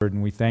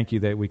And we thank you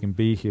that we can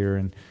be here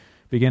and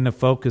begin to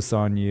focus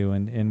on you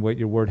and what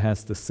your word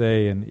has to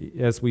say. And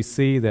as we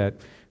see that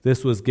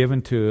this was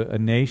given to a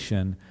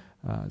nation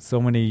so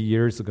many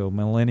years ago,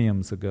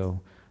 millenniums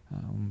ago,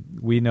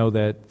 we know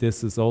that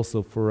this is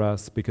also for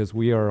us because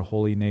we are a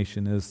holy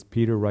nation, as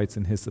Peter writes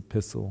in his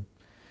epistle.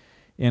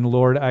 And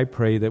Lord, I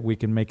pray that we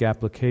can make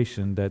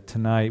application, that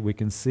tonight we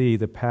can see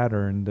the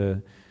pattern,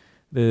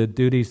 the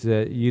duties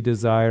that you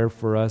desire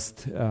for us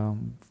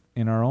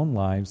in our own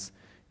lives,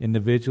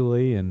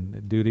 individually,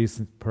 and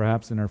duties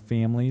perhaps in our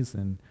families,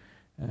 and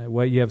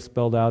what you have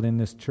spelled out in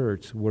this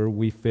church, where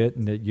we fit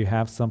and that you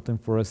have something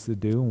for us to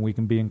do, and we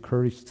can be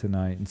encouraged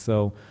tonight. And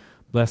so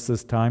bless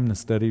this time, the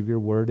study of your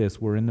word,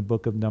 as we're in the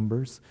book of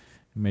Numbers.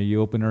 And may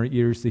you open our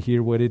ears to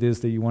hear what it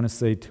is that you want to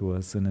say to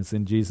us, and it's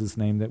in Jesus'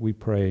 name that we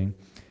pray.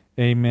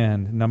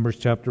 Amen. Numbers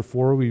chapter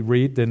 4, we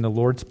read, Then the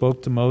Lord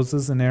spoke to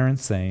Moses and Aaron,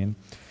 saying,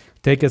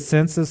 Take a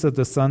census of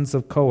the sons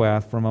of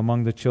Kohath from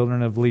among the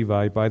children of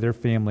Levi by their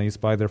families,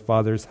 by their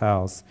father's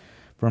house,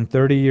 from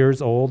 30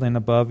 years old and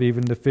above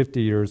even to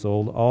 50 years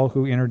old, all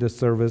who enter the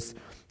service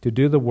to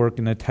do the work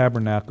in the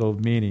tabernacle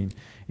of meeting.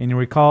 And you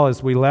recall,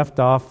 as we left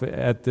off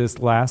at this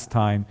last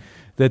time,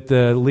 that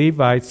the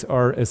Levites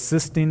are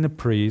assisting the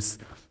priests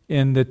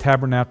in the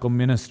tabernacle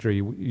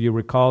ministry. You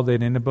recall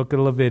that in the book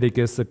of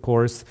Leviticus, of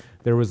course,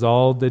 there was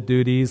all the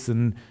duties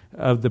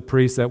of the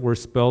priests that were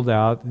spelled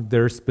out,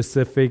 their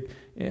specific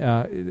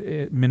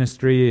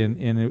ministry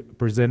in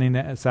presenting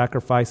the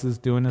sacrifices,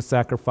 doing the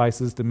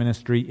sacrifices, the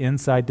ministry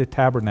inside the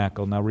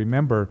tabernacle. Now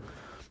remember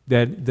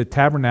that the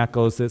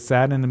tabernacles that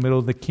sat in the middle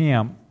of the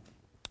camp,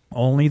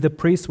 only the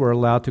priests were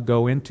allowed to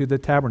go into the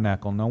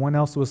tabernacle. No one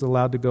else was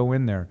allowed to go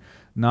in there,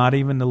 not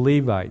even the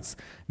Levites.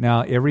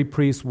 Now, every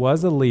priest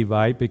was a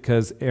Levite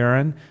because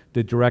Aaron,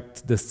 the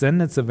direct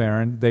descendants of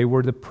Aaron, they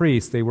were the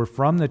priests. They were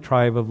from the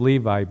tribe of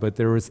Levi, but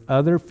there was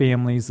other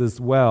families as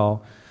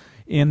well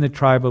in the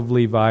tribe of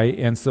Levi,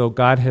 and so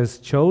God has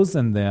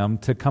chosen them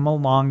to come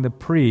along the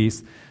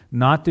priests,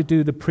 not to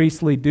do the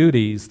priestly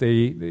duties.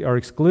 They are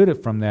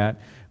excluded from that,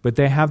 but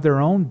they have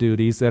their own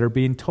duties that are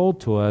being told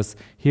to us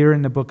here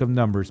in the book of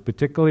Numbers,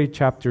 particularly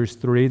chapters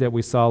 3 that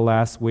we saw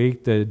last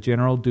week, the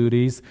general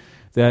duties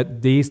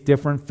that these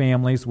different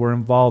families were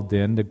involved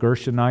in, the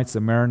Gershonites, the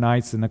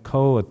Maronites, and the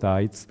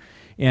Kohathites.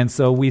 And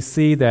so we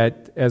see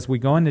that as we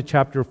go into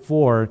chapter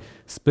 4,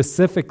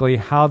 specifically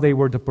how they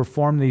were to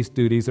perform these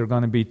duties are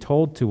going to be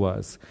told to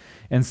us.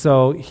 And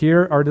so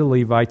here are the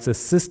Levites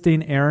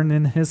assisting Aaron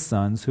and his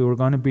sons, who are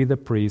going to be the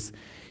priests,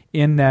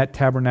 in that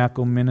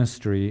tabernacle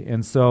ministry.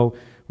 And so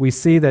we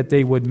see that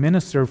they would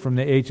minister from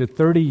the age of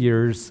 30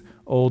 years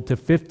old to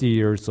 50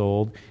 years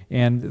old,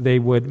 and they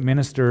would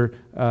minister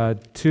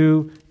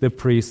to the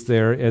priests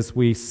there, as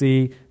we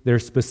see their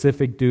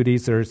specific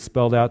duties are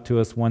spelled out to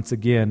us once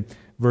again.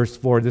 Verse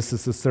 4, this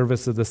is the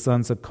service of the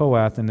sons of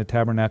Kohath in the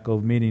tabernacle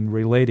of meeting,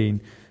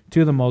 relating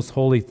to the most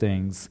holy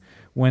things.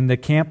 When the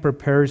camp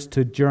prepares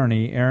to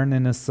journey, Aaron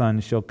and his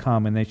sons shall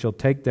come, and they shall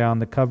take down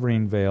the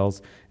covering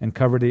veils and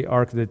cover the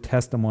ark of the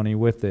testimony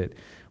with it.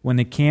 When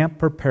the camp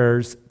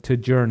prepares to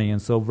journey.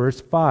 And so verse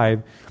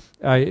 5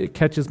 it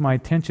catches my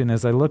attention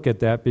as I look at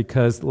that,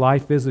 because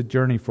life is a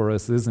journey for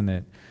us, isn't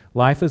it?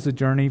 Life is a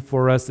journey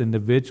for us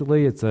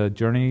individually. It's a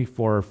journey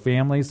for our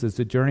families. It's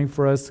a journey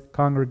for us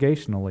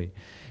congregationally.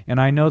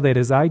 And I know that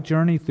as I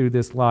journey through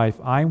this life,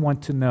 I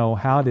want to know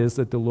how it is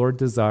that the Lord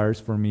desires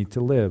for me to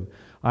live.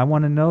 I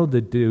want to know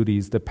the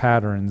duties, the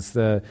patterns,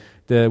 the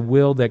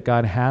will that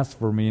God has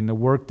for me, and the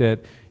work that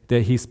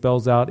He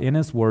spells out in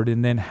His Word,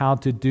 and then how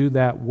to do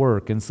that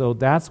work. And so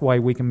that's why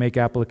we can make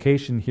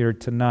application here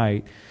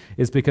tonight,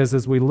 is because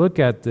as we look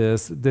at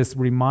this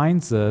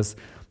reminds us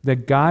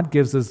that God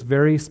gives us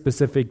very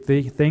specific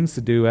things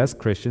to do as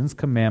Christians,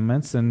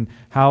 commandments, and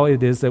how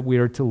it is that we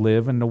are to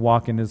live and to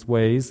walk in His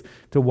ways,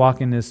 to walk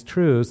in His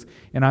truths.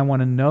 And I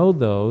want to know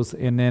those,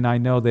 and then I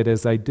know that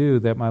as I do,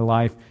 that my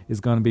life is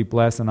going to be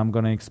blessed and I'm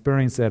going to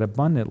experience that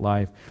abundant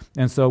life.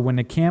 And so when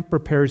the camp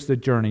prepares the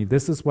journey,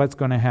 this is what's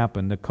going to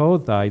happen. The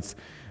Kohathites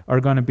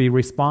are going to be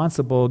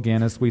responsible,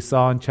 again, as we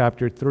saw in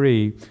chapter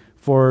 3,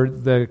 for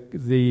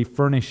the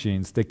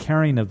furnishings, the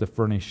carrying of the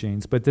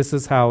furnishings. But this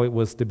is how it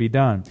was to be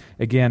done.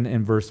 Again,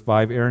 in verse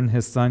 5, Aaron and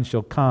his son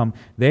shall come.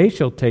 They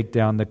shall take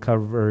down the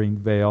covering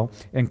veil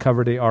and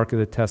cover the ark of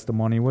the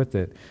testimony with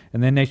it.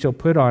 And then they shall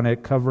put on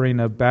it covering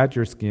of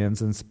badger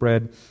skins and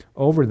spread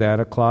over that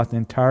a cloth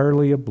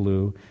entirely of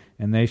blue,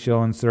 and they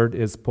shall insert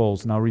its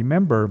poles. Now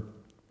remember,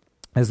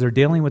 as they're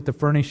dealing with the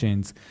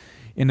furnishings,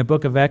 in the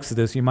book of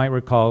Exodus, you might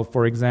recall,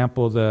 for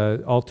example,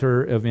 the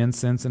altar of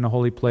incense in the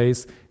holy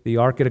place, the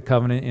Ark of the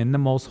Covenant in the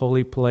most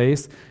holy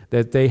place,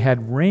 that they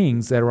had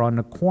rings that are on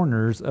the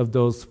corners of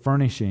those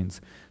furnishings.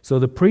 So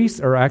the priests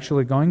are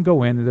actually going to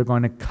go in and they're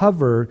going to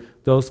cover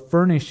those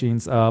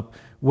furnishings up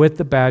with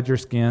the badger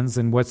skins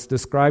and what's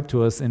described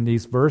to us in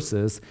these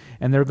verses.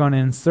 And they're going to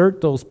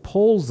insert those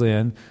poles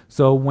in,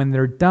 so when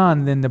they're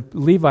done, then the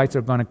Levites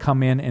are going to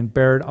come in and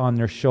bear it on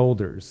their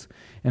shoulders.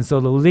 And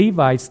so the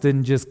Levites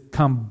didn't just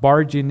come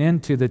barging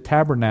into the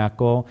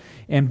tabernacle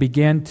and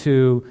begin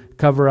to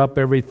cover up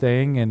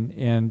everything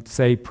and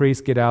say,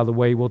 priests, get out of the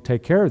way, we'll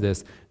take care of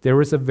this. There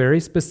was a very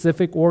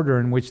specific order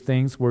in which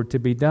things were to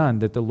be done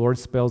that the Lord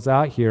spells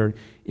out here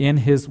in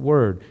His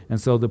Word. And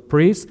so the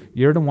priests,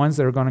 you're the ones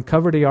that are going to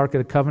cover the Ark of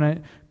the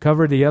Covenant,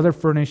 cover the other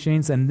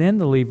furnishings, and then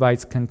the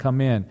Levites can come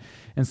in.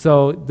 And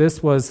so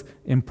this was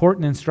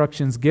important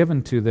instructions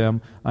given to them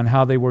on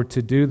how they were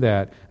to do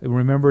that.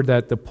 Remember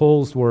that the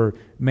poles were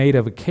made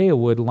of acacia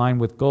wood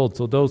lined with gold.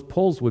 So those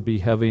poles would be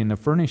heavy and the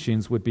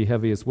furnishings would be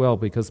heavy as well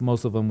because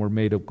most of them were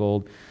made of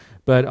gold.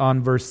 But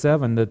on verse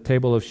 7, the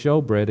table of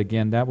showbread,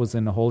 again, that was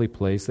in the holy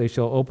place. They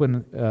shall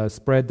open a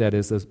spread that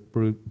is a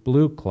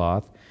blue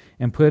cloth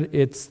and put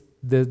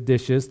the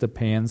dishes, the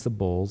pans, the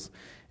bowls,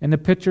 and the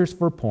pitchers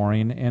for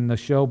pouring, and the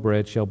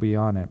showbread shall be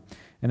on it.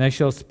 And they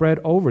shall spread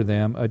over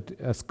them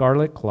a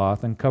scarlet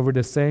cloth, and cover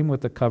the same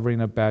with the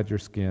covering of badger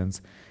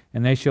skins.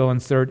 And they shall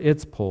insert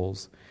its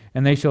poles.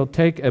 And they shall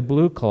take a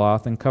blue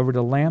cloth, and cover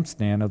the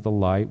lampstand of the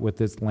light with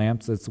its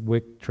lamps, its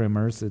wick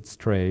trimmers, its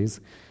trays,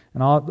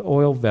 and all the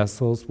oil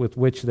vessels with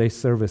which they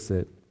service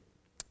it.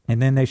 And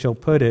then they shall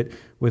put it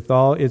with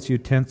all its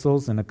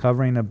utensils in a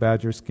covering of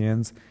badger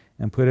skins,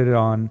 and put it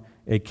on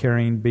a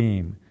carrying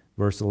beam.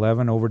 Verse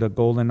 11, over the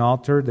golden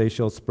altar they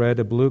shall spread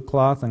a blue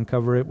cloth and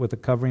cover it with a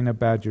covering of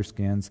badger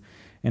skins,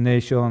 and they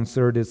shall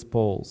insert its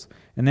poles.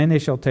 And then they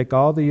shall take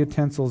all the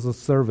utensils of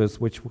service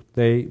which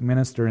they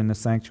minister in the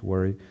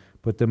sanctuary,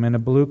 put them in a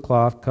blue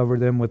cloth, cover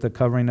them with a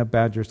covering of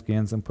badger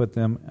skins, and put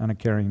them on a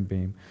carrying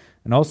beam.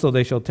 And also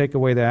they shall take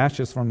away the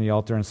ashes from the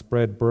altar and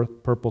spread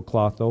purple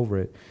cloth over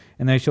it.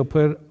 And they shall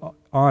put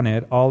on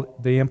it all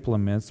the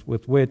implements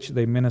with which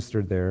they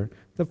minister there,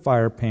 the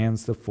fire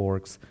pans, the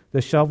forks,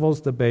 the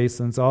shovels, the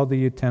basins, all the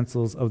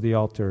utensils of the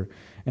altar.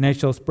 And they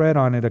shall spread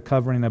on it a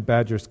covering of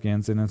badger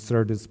skins and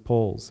insert its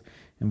poles.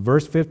 In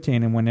verse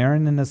 15, and when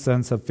Aaron and his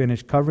sons have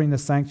finished covering the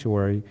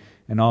sanctuary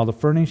and all the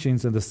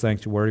furnishings of the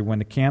sanctuary, when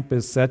the camp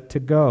is set to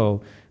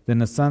go, then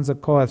the sons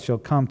of Kohath shall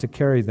come to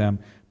carry them,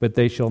 but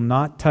they shall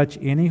not touch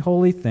any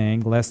holy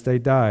thing, lest they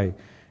die.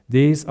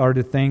 These are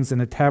the things in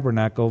the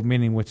tabernacle of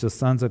meeting which the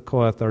sons of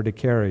Kohath are to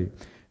carry.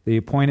 The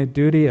appointed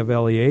duty of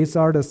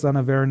Eleazar, the son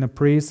of Aaron the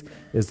priest,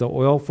 is the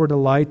oil for the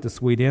light, the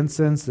sweet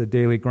incense, the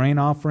daily grain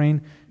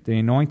offering, the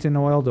anointing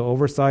oil, the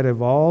oversight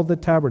of all the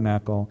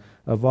tabernacle,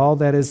 of all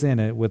that is in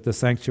it, with the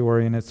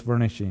sanctuary and its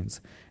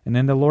furnishings. And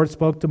then the Lord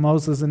spoke to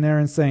Moses and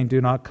Aaron, saying, do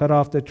not cut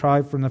off the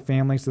tribe from the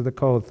families of the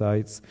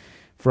Kohathites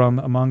from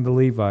among the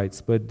Levites,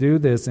 but do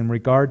this in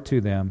regard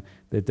to them,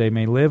 that they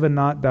may live and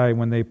not die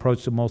when they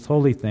approach the most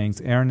holy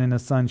things. Aaron and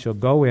his son shall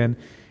go in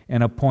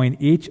and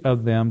appoint each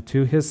of them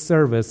to his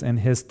service and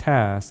his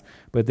task,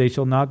 but they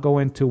shall not go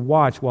in to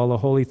watch while the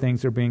holy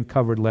things are being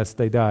covered, lest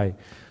they die.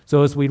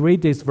 So as we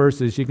read these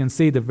verses, you can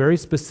see the very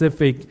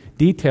specific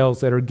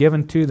details that are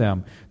given to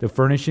them. The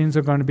furnishings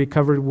are going to be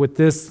covered with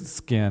this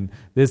skin,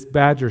 this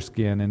badger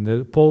skin, and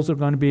the poles are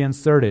going to be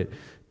inserted.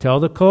 Tell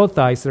the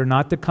Kohathites they're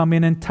not to come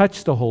in and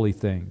touch the holy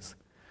things,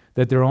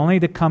 that they're only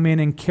to come in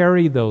and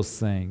carry those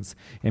things,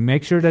 and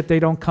make sure that they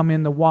don't come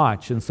in to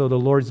watch. And so the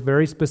Lord's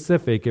very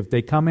specific. If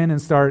they come in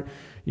and start,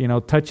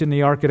 touching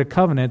the Ark of the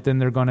Covenant, then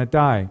they're going to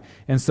die.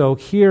 And so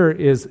here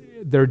is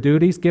their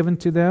duties given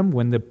to them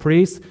when the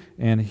priests,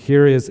 and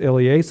here is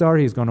Eleazar,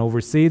 he's going to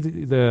oversee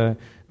the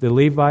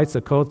Levites,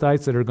 the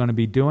Kohathites that are going to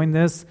be doing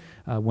this.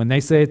 When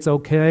they say it's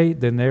okay,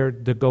 then they're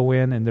to go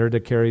in and they're to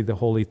carry the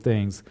holy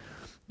things.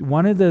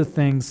 One of the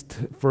things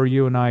for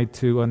you and I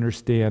to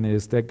understand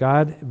is that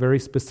God very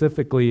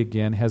specifically,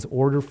 again, has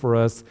order for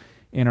us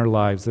in our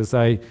lives. As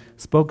I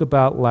spoke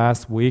about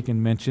last week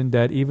and mentioned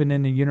that even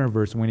in the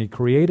universe, when He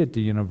created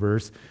the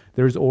universe,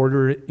 there's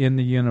order in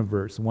the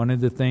universe. One of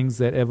the things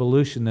that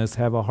evolutionists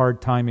have a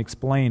hard time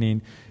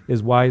explaining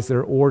is why is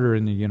there order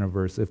in the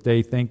universe. If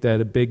they think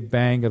that a big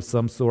bang of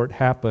some sort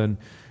happened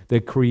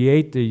that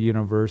create the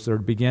universe or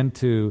begin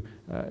to,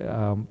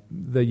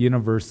 the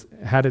universe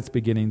had its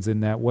beginnings in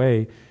that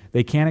way,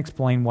 they can't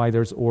explain why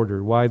there's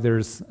order, why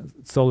there's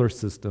solar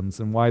systems,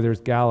 and why there's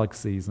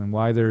galaxies, and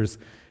why there's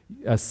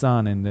a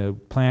sun and the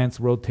planets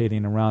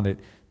rotating around it.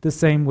 The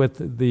same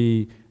with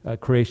the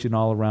creation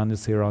all around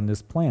us here on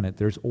this planet.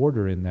 There's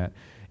order in that.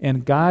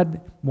 And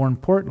God, more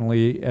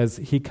importantly, as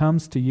He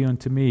comes to you and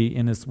to me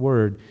in His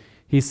Word,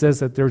 He says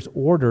that there's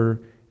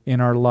order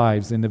in our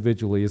lives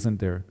individually, isn't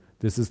there?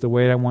 This is the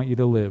way I want you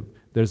to live.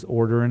 There's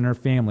order in our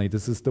family.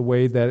 This is the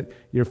way that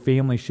your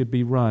family should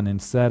be run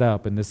and set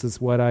up, and this is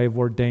what I have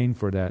ordained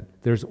for that.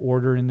 There's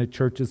order in the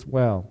church as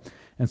well.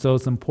 And so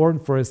it's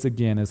important for us,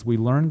 again, as we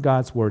learn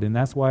God's Word, and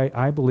that's why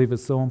I believe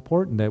it's so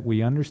important that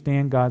we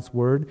understand God's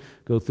Word,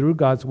 go through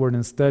God's Word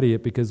and study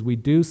it, because we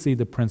do see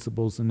the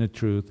principles and the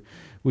truth.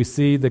 We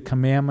see the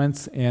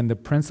commandments and the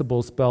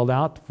principles spelled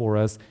out for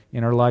us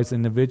in our lives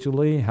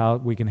individually, how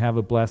we can have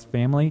a blessed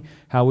family,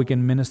 how we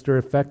can minister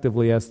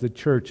effectively as the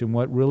church, and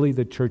what really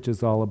the church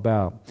is all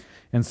about.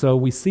 And so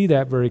we see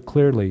that very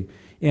clearly.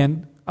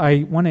 And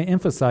I want to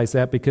emphasize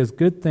that because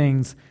good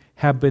things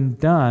have been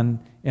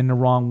done in the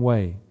wrong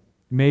way.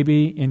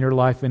 maybe in your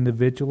life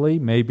individually,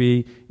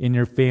 maybe in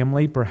your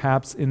family,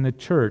 perhaps in the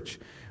church.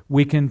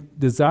 We can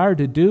desire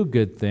to do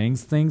good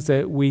things, things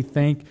that we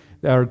think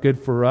that are good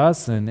for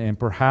us and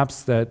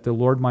perhaps that the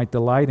Lord might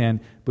delight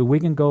in, but we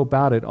can go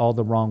about it all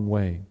the wrong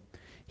way.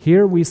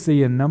 Here we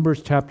see in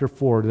Numbers chapter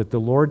 4 that the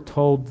Lord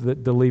told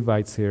the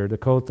Levites here, the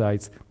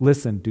Kohathites,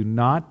 listen, do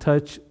not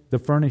touch the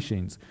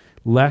furnishings,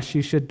 lest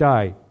you should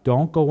die.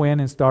 Don't go in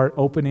and start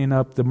opening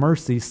up the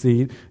mercy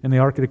seat in the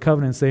Ark of the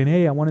Covenant and saying,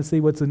 hey, I want to see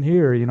what's in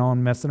here,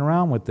 and messing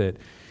around with it.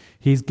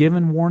 He's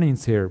given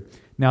warnings here.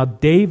 Now,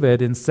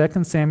 David, in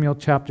 2 Samuel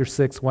chapter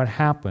 6, what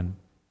happened?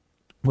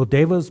 Well,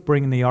 David was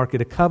bringing the Ark of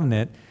the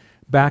Covenant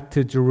back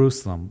to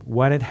Jerusalem.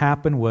 What had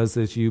happened was,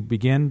 as you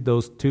begin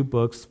those two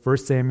books, 1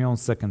 Samuel and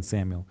 2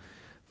 Samuel.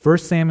 1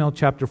 Samuel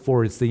chapter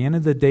 4 is the end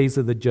of the days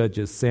of the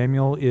judges.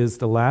 Samuel is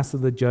the last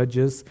of the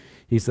judges.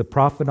 He's the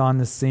prophet on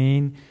the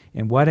scene.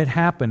 And what had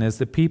happened is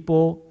the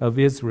people of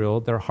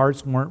Israel, their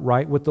hearts weren't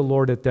right with the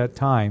Lord at that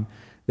time.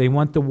 They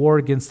went to war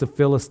against the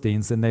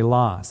Philistines and they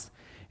lost.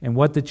 And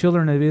what the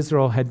children of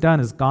Israel had done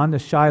is gone to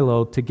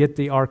Shiloh to get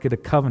the Ark of the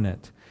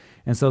Covenant.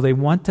 And so they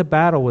went to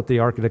battle with the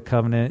Ark of the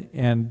Covenant,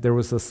 and there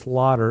was a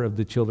slaughter of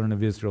the children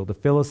of Israel. The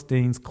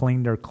Philistines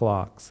cleaned their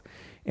clocks.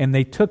 And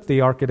they took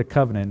the Ark of the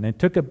Covenant, and they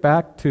took it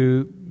back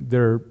to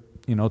their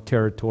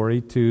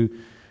territory, to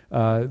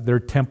their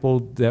temple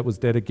that was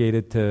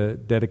dedicated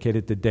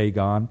to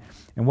Dagon.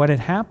 And what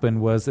had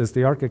happened was, as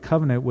the Ark of the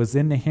Covenant was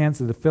in the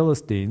hands of the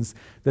Philistines,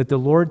 that the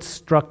Lord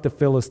struck the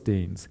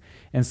Philistines.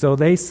 And so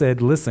they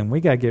said, listen, we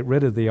got to get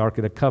rid of the Ark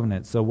of the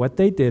Covenant. So what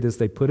they did is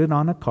they put it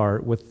on a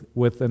cart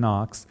with an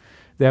ox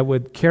that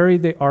would carry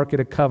the Ark of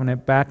the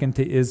Covenant back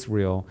into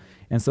Israel.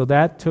 And so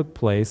that took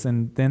place,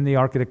 and then the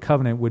Ark of the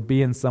Covenant would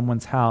be in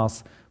someone's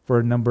house for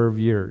a number of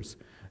years.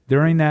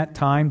 During that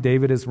time,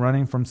 David is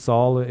running from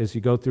Saul as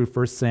you go through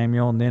 1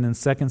 Samuel, and then in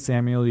 2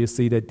 Samuel you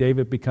see that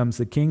David becomes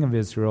the king of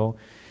Israel.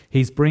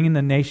 He's bringing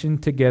the nation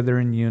together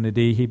in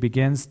unity. He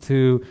begins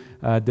to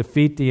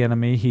defeat the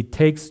enemy. He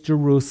takes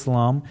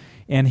Jerusalem,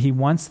 and he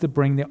wants to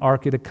bring the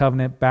Ark of the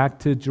Covenant back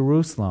to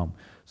Jerusalem.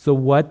 So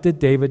what did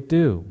David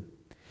do?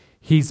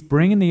 He's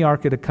bringing the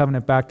Ark of the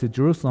Covenant back to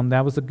Jerusalem.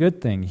 That was a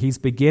good thing. He's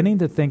beginning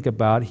to think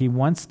about, he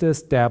wants to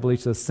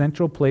establish a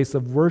central place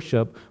of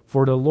worship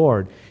for the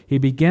Lord. He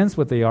begins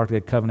with the Ark of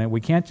the Covenant. We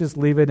can't just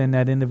leave it in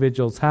that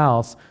individual's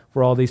house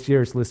for all these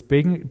years. Let's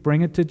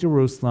bring it to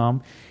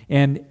Jerusalem.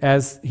 And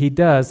as he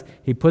does,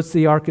 he puts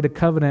the Ark of the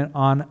Covenant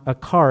on a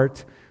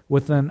cart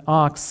with an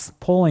ox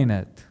pulling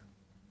it.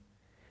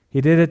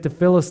 He did it the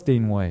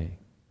Philistine way.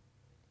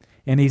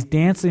 And he's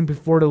dancing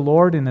before the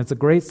Lord, and it's a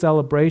great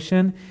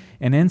celebration.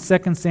 And in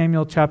 2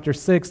 Samuel chapter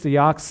 6, the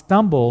ox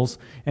stumbles,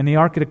 and the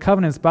Ark of the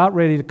Covenant is about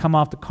ready to come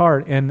off the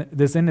cart, and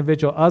this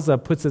individual, Uzzah,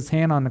 puts his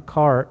hand on the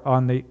cart,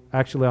 on the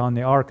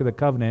Ark of the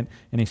Covenant,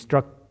 and he's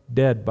struck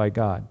dead by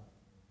God.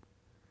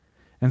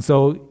 And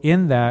so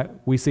in that,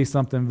 we see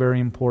something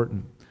very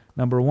important.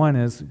 Number one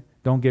is,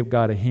 don't give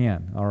God a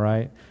hand, all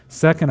right?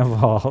 Second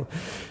of all,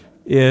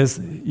 is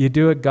you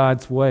do it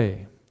God's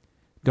way.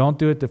 Don't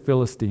do it the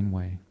Philistine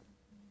way.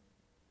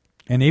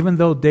 And even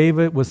though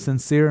David was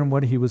sincere in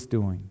what he was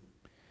doing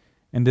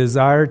and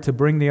desired to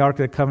bring the Ark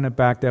of the Covenant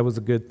back, that was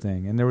a good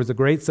thing. And there was a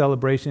great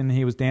celebration, and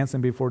he was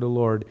dancing before the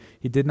Lord.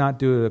 He did not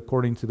do it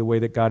according to the way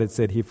that God had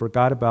said. He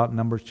forgot about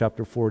Numbers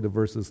chapter 4, the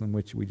verses in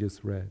which we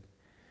just read.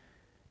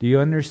 Do you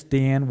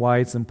understand why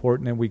it's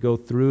important that we go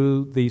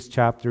through these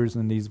chapters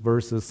and these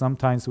verses?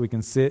 Sometimes we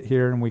can sit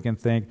here and we can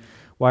think,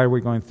 why are we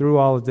going through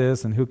all of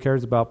this, and who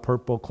cares about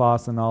purple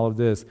cloths and all of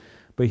this?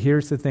 But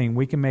here's the thing,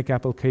 we can make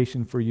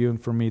application for you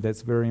and for me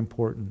that's very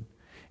important.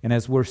 And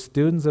as we're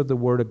students of the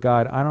Word of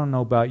God, I don't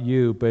know about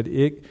you, but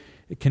it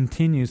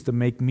continues to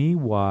make me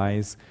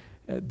wise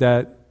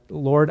that,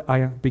 Lord, I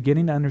am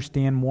beginning to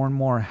understand more and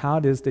more how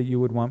it is that you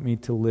would want me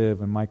to live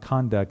and my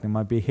conduct and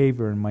my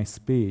behavior and my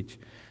speech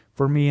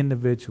for me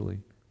individually.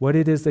 What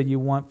it is that you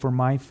want for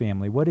my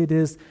family. What it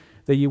is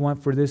that you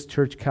want for this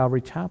church,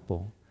 Calvary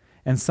Chapel.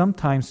 And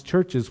sometimes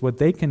churches, what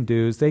they can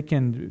do is they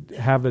can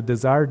have a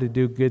desire to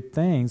do good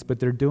things, but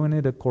they're doing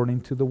it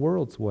according to the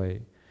world's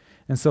way.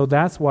 And so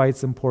that's why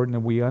it's important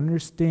that we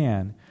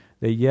understand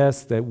that,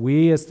 yes, that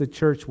we as the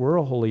church, we're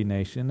a holy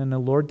nation, and the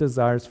Lord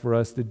desires for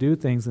us to do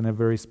things in a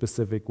very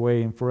specific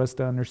way and for us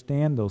to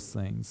understand those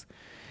things.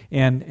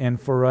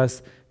 And for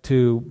us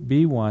to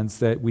be ones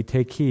that we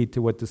take heed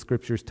to what the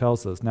Scriptures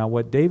tells us. Now,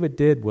 what David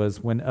did was,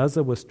 when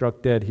Uzzah was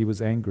struck dead, he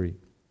was angry.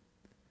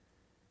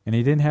 And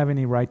he didn't have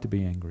any right to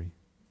be angry.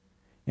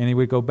 And he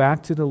would go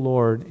back to the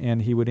Lord,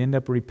 and he would end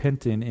up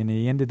repenting, and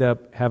he ended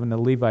up having the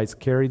Levites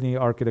carry the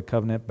Ark of the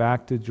Covenant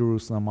back to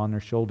Jerusalem on their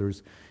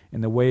shoulders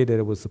in the way that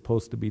it was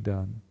supposed to be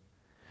done.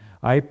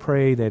 I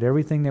pray that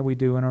everything that we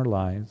do in our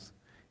lives,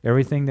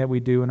 everything that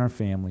we do in our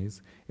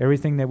families,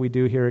 everything that we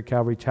do here at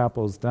Calvary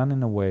Chapel is done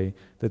in a way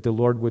that the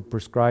Lord would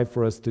prescribe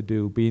for us to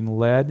do, being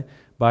led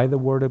by the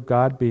Word of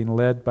God, being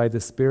led by the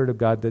Spirit of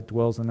God that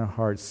dwells in our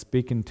hearts,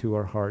 speaking to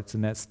our hearts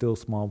in that still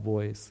small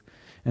voice.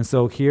 And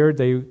so here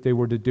they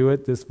were to do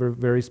it this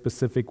very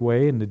specific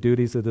way in the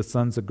duties of the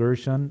sons of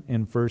Gershon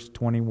in verse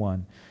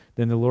 21.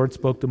 Then the Lord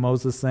spoke to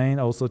Moses, saying,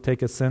 Also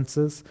take a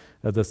census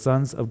of the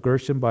sons of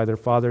Gershon by their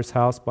father's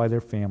house, by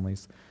their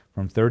families.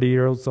 From 30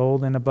 years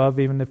old and above,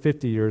 even to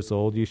 50 years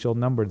old, you shall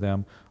number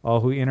them, all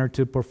who enter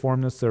to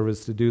perform the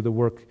service, to do the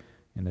work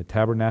in the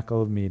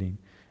tabernacle of meeting.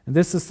 And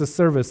this is the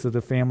service of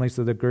the families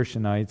of the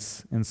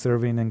Gershonites in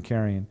serving and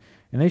carrying.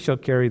 And they shall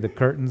carry the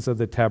curtains of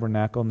the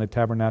tabernacle and the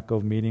tabernacle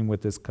of meeting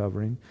with its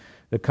covering,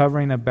 the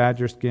covering of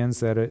badger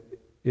skins that it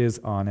is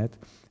on it,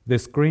 the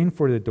screen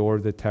for the door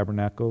of the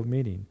tabernacle of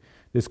meeting,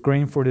 the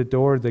screen for the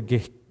door of the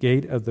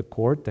gate of the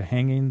court, the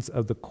hangings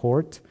of the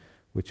court,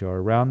 which are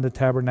around the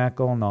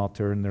tabernacle and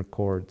altar and their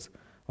cords,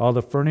 all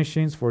the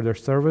furnishings for their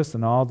service,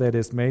 and all that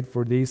is made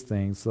for these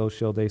things, so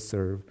shall they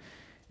serve.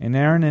 And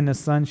Aaron and his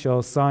son shall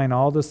assign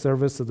all the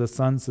service of the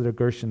sons of the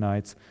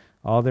Gershonites,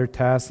 all their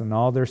tasks and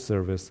all their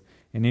service,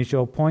 and he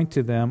shall appoint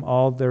to them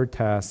all their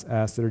tasks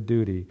as their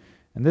duty.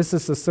 And this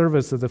is the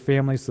service of the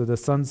families of the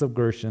sons of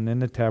Gershon in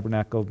the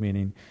tabernacle of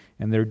meeting,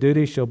 and their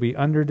duty shall be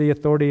under the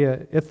authority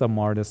of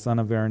Ithamar, the son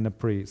of Aaron the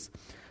priest.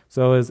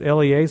 So as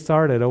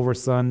Eleazar that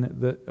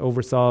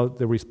oversaw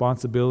the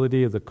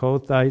responsibility of the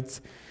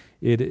Kohathites,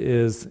 it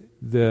is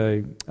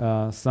the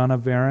son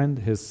of Aaron,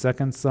 his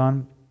second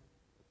son,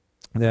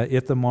 the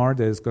Ithamar,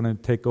 that is going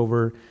to take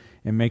over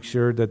and make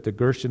sure that the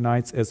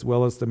Gershonites as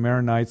well as the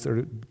Maronites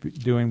are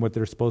doing what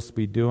they're supposed to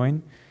be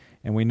doing.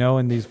 And we know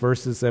in these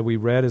verses that we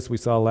read, as we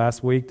saw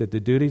last week, that the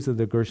duties of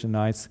the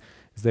Gershonites,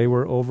 they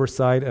were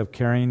oversight of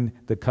carrying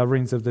the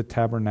coverings of the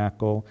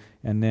tabernacle.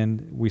 And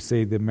then we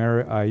say the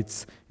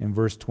Merarites in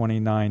verse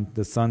 29,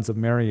 the sons of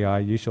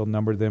Merari, you shall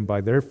number them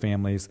by their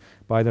families,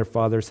 by their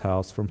father's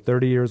house, from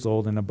 30 years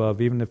old and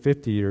above, even to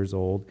 50 years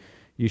old.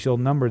 You shall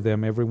number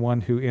them,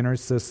 everyone who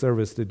enters this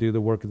service to do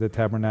the work of the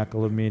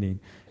tabernacle of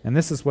meeting. And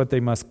this is what they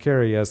must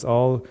carry as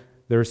all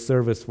their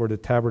service for the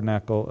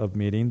tabernacle of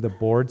meeting, the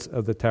boards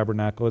of the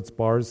tabernacle, its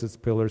bars, its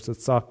pillars,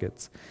 its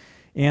sockets,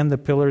 and the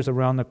pillars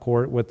around the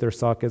court with their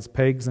sockets,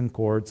 pegs, and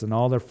cords, and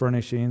all their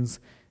furnishings,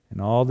 and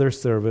all their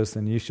service.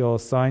 And you shall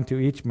assign to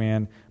each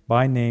man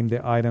by name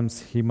the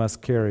items he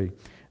must carry.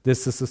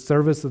 This is the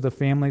service of the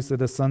families of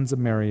the sons of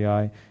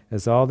Merari,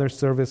 as all their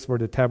service for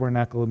the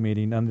tabernacle of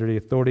meeting, under the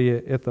authority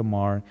of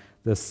Ithamar,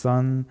 the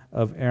son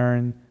of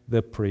Aaron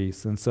the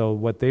priest. And so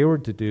what they were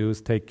to do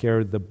is take care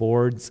of the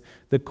boards,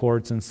 the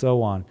courts, and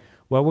so on.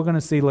 What we're going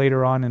to see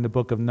later on in the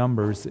book of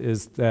Numbers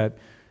is that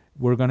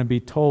we're going to be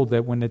told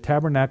that when the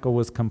tabernacle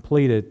was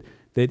completed,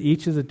 that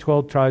each of the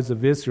 12 tribes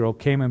of Israel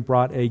came and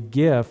brought a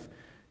gift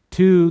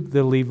to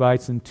the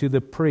Levites and to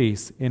the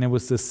priests, and it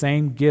was the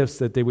same gifts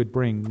that they would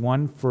bring,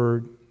 one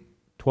for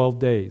 12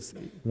 days.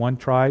 One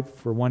tribe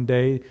for one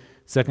day,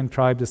 second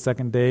tribe the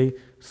second day.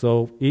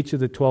 So each of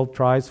the 12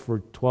 tribes for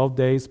 12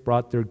 days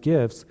brought their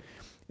gifts.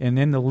 And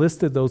in the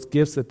list of those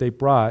gifts that they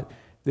brought,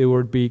 there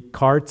would be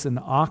carts and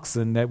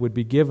oxen that would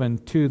be given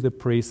to the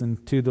priests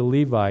and to the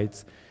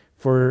Levites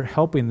for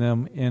helping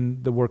them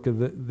in the work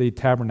of the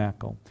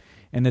tabernacle.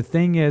 And the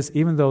thing is,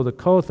 even though the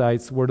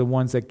Kohathites were the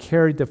ones that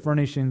carried the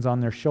furnishings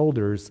on their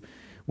shoulders,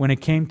 when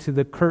it came to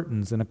the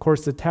curtains, and of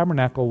course the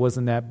tabernacle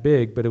wasn't that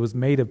big, but it was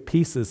made of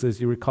pieces,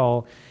 as you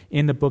recall,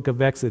 in the book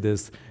of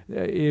Exodus.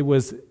 It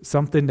was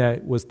something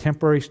that was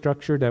temporary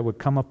structure that would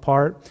come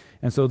apart,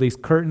 and so these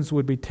curtains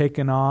would be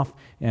taken off,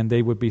 and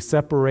they would be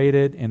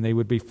separated, and they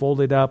would be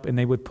folded up, and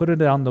they would put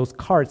it on those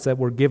carts that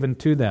were given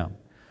to them.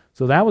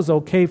 So that was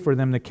okay for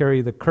them to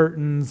carry the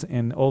curtains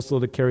and also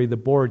to carry the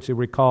boards. You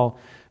recall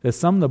that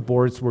some of the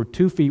boards were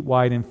 2 feet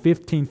wide and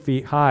 15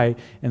 feet high,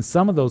 and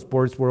some of those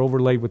boards were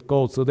overlaid with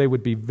gold, so they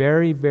would be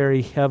very,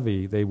 very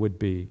heavy, they would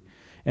be.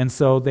 And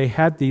so they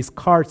had these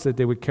carts that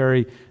they would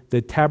carry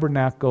the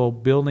tabernacle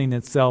building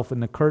itself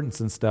and the curtains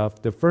and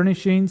stuff. The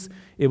furnishings,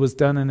 it was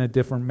done in a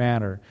different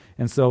manner.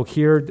 And so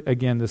here,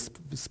 again, the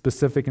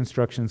specific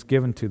instructions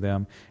given to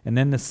them. And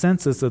then the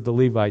census of the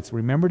Levites.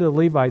 Remember, the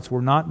Levites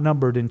were not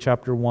numbered in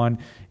chapter 1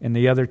 in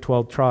the other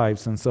 12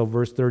 tribes. And so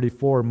verse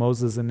 34,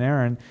 Moses and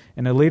Aaron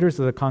and the leaders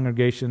of the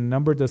congregation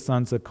numbered the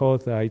sons of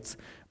Kohathites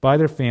by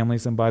their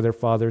families and by their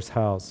father's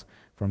house.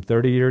 From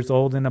 30 years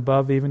old and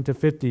above, even to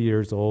 50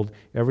 years old,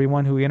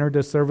 everyone who entered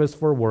the service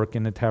for work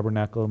in the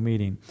tabernacle of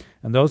meeting.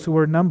 And those who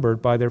were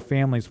numbered by their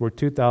families were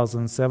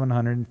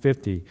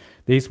 2,750.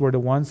 These were the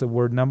ones that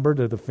were numbered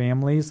of the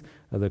families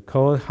of the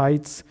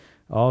Kohathites,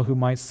 all who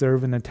might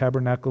serve in the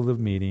tabernacle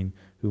of meeting,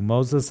 who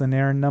Moses and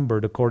Aaron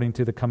numbered according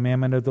to the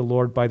commandment of the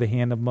Lord by the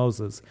hand of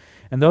Moses.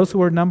 And those who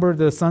were numbered of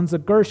the sons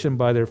of Gershon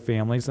by their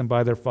families and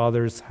by their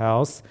father's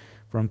house,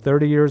 from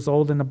 30 years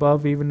old and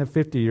above, even to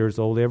 50 years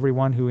old,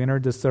 everyone who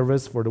entered the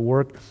service for the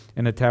work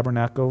in the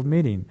tabernacle of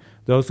meeting.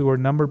 Those who were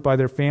numbered by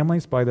their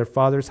families, by their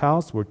father's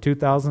house, were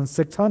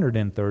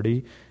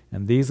 2,630,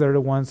 and these are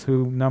the ones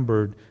who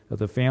numbered of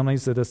the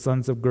families of the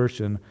sons of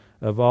Gershon,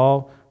 of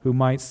all who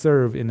might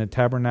serve in the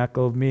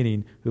tabernacle of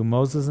meeting, whom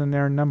Moses and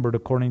Aaron numbered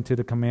according to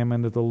the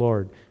commandment of the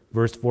Lord.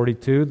 Verse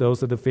 42,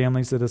 those are the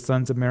families of the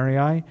sons of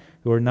Merari,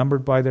 who are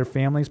numbered by their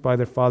families, by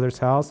their father's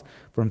house,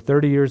 from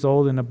 30 years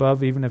old and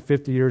above, even to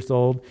 50 years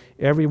old,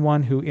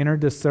 everyone who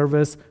entered the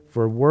service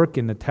for work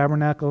in the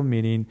tabernacle of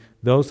meeting,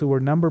 those who were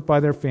numbered by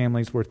their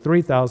families were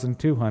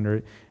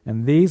 3,200,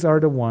 and these are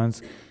the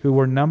ones who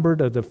were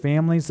numbered of the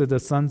families of the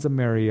sons of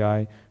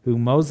Merari, who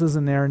Moses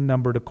and Aaron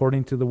numbered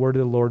according to the word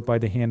of the Lord by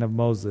the hand of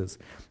Moses.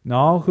 And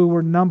all who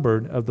were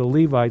numbered of the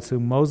Levites,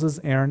 whom Moses,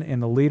 Aaron,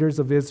 and the leaders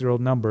of Israel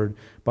numbered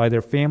by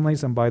their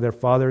families and by their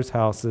fathers'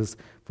 houses,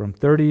 from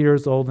 30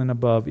 years old and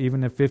above,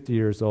 even to 50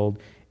 years old,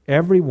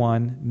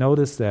 everyone,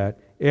 notice that,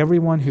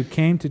 everyone who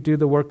came to do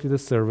the work of the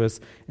service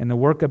and the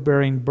work of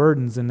bearing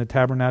burdens in the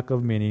tabernacle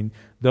of meeting,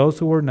 those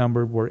who were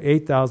numbered were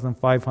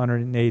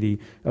 8,580.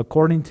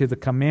 According to the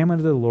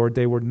commandment of the Lord,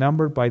 they were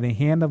numbered by the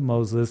hand of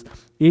Moses,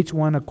 each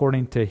one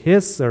according to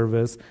his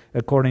service,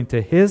 according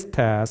to his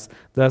task.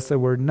 Thus they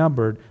were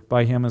numbered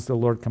by him as the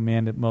Lord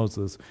commanded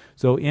Moses.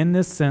 So in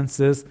this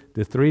census,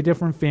 the three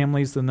different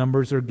families, the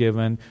numbers are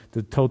given.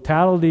 The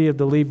totality of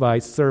the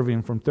Levites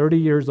serving from 30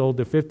 years old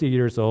to 50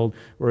 years old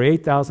were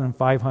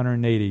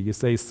 8,580. You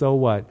say, so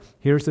what?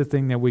 Here's the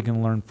thing that we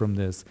can learn from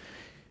this.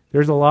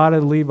 There's a lot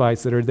of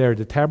Levites that are there.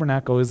 The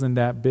tabernacle isn't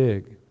that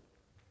big.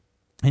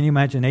 Can you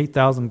imagine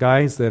 8,000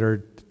 guys that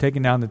are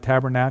taking down the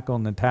tabernacle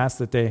and the tasks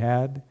that they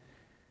had?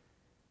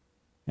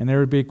 And there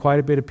would be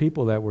quite a bit of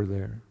people that were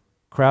there,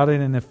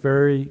 crowded in a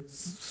very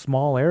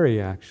small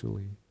area,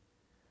 actually.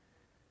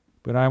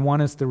 But I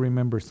want us to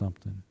remember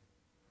something.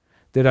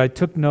 That I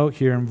took note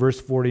here in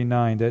verse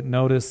 49, that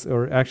notice,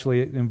 or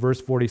actually in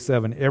verse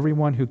 47,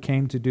 everyone who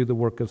came to do the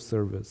work of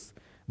service.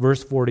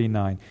 Verse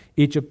 49,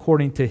 each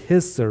according to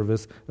his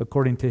service,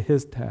 according to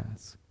his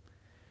task.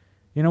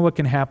 You know what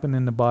can happen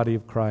in the body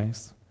of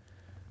Christ?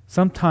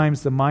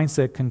 Sometimes the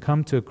mindset can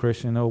come to a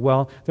Christian, oh,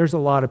 well, there's a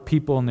lot of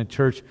people in the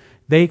church.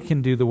 They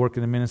can do the work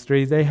of the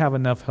ministry. They have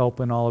enough help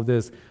in all of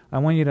this. I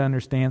want you to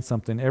understand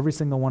something. Every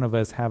single one of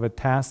us have a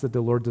task that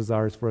the Lord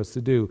desires for us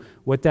to do.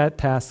 What that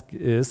task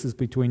is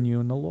between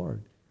you and the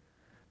Lord.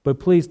 But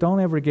please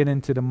don't ever get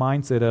into the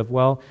mindset of,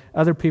 well,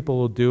 other people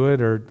will do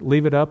it, or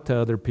leave it up to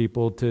other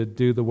people to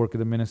do the work of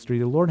the ministry.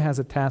 The Lord has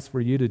a task for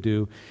you to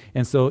do.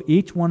 And so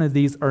each one of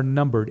these are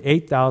numbered,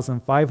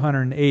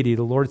 8,580.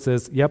 The Lord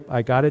says, yep,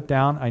 I got it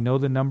down. I know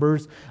the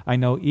numbers. I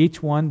know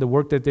each one, the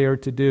work that they are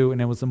to do.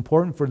 And it was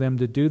important for them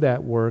to do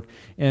that work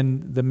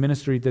in the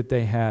ministry that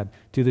they had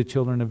to the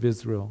children of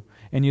Israel.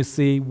 And you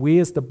see, we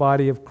as the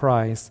body of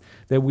Christ,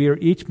 that we are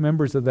each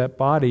members of that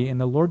body,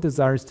 and the Lord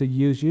desires to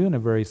use you in a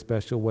very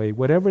special way,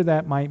 whatever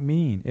that might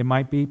mean. It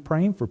might be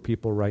praying for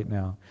people right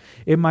now.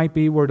 It might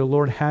be where the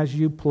Lord has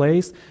you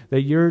placed,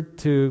 that you're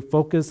to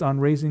focus on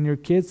raising your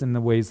kids in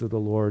the ways of the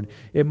Lord.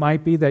 It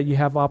might be that you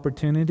have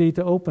opportunity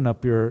to open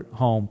up your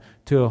home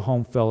to a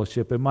home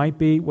fellowship. It might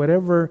be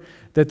whatever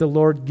that the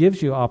Lord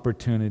gives you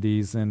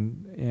opportunities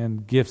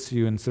and gifts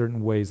you in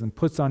certain ways and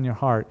puts on your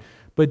heart.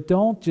 But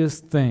don't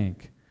just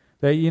think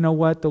that, you know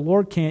what, the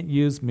Lord can't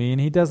use me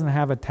and He doesn't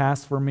have a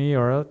task for me,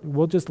 or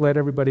we'll just let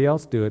everybody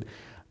else do it.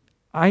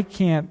 I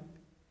can't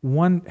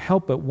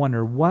help but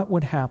wonder what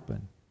would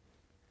happen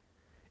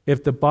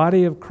if the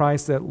body of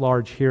Christ at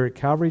large here at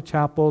Calvary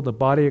Chapel, the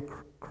body of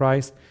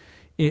Christ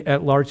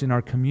at large in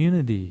our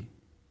community,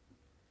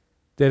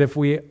 that if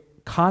we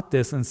caught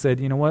this and said,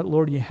 you know what,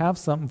 Lord, you have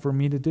something for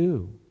me to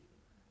do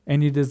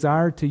and you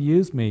desire to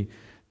use me,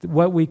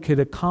 what we could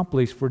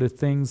accomplish for the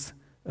things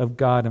of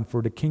God and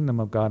for the kingdom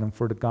of God and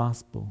for the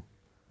gospel.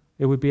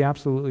 It would be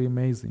absolutely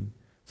amazing,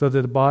 so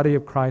that the body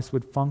of Christ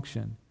would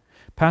function.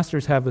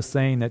 Pastors have a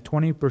saying that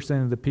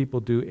 20% of the people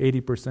do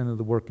 80% of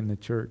the work in the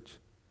church.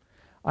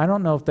 I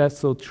don't know if that's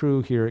so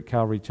true here at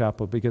Calvary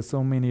Chapel, because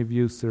so many of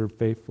you serve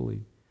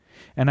faithfully.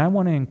 And I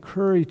want to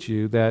encourage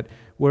you that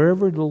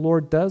wherever the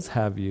Lord does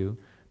have you,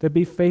 to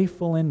be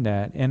faithful in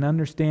that and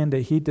understand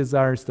that He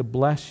desires to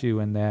bless you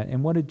in that,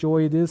 and what a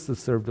joy it is to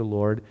serve the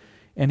Lord.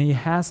 And He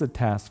has a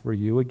task for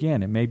you.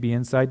 Again, it may be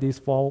inside these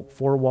four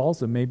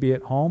walls. It may be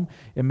at home.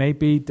 It may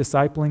be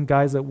discipling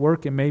guys at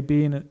work. It may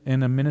be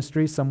in a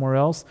ministry somewhere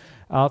else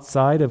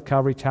outside of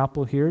Calvary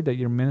Chapel here, that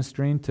you're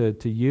ministering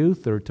to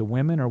youth or to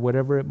women or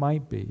whatever it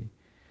might be.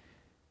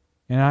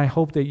 And I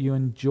hope that you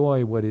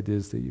enjoy what it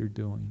is that you're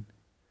doing,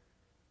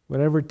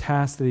 whatever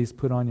task that He's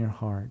put on your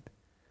heart.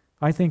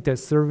 I think that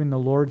serving the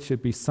Lord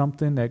should be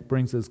something that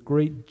brings us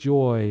great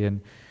joy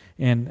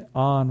and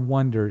awe and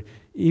wonder.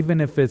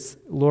 Even if it's,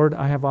 Lord,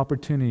 I have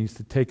opportunities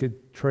to take a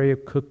tray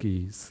of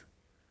cookies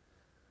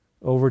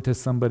over to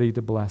somebody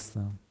to bless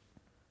them.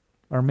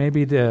 Or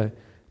maybe to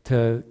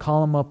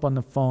call them up on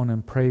the phone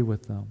and pray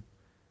with them.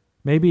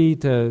 Maybe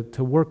to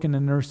work in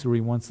the nursery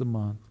once a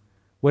month.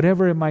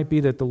 Whatever it might be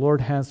that the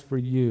Lord has for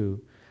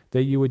you,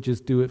 that you would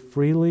just do it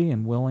freely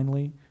and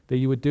willingly, that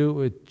you would do it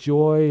with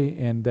joy,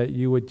 and that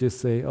you would just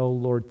say, oh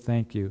Lord,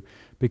 thank you.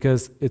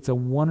 Because it's a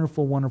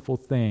wonderful, wonderful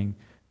thing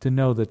to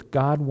know that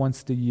God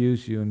wants to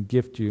use you and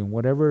gift you in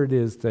whatever it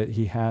is that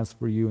He has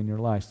for you in your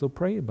life. So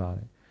pray about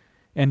it.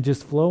 And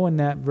just flow in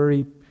that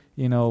very,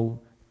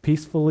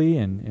 peacefully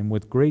and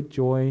with great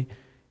joy,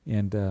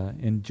 and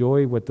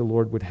enjoy what the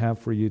Lord would have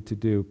for you to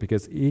do.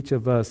 Because each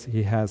of us,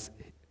 He has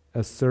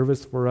a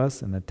service for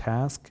us and a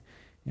task,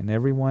 and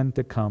everyone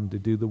to come to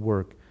do the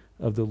work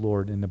of the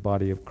Lord in the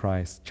body of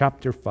Christ.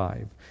 Chapter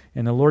 5.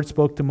 And the Lord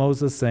spoke to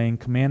Moses, saying,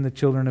 Command the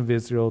children of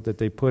Israel that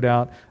they put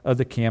out of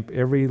the camp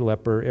every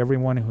leper,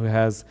 everyone who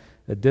has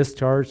a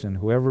discharge, and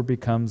whoever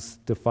becomes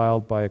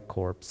defiled by a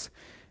corpse.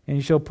 And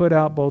you shall put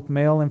out both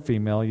male and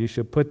female. You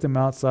shall put them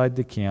outside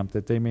the camp,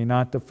 that they may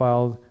not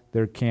defile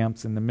their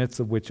camps in the midst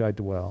of which I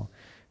dwell.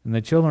 And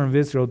the children of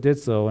Israel did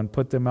so, and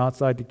put them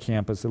outside the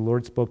camp, as the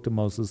Lord spoke to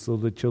Moses, so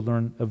the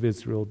children of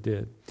Israel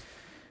did.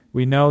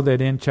 We know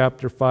that in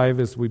chapter 5,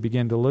 as we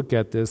begin to look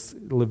at this,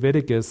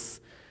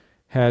 Leviticus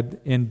had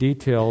in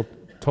detail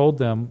told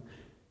them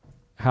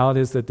how it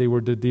is that they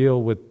were to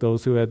deal with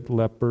those who had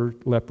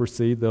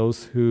leprosy,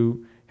 those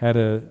who had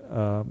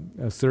a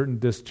certain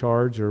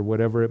discharge or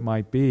whatever it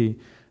might be.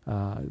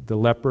 The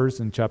lepers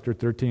in chapter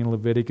 13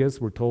 Leviticus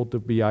were told to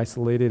be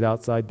isolated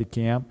outside the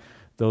camp.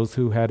 Those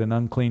who had an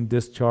unclean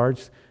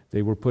discharge,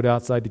 they were put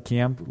outside the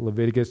camp.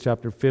 Leviticus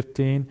chapter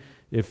 15,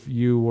 if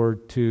you were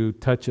to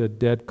touch a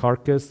dead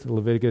carcass,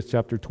 Leviticus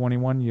chapter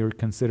 21, you're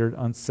considered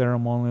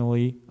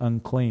unceremonially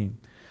unclean.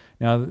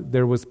 Now,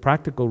 there was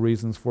practical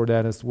reasons for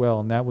that as well,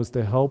 and that was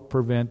to help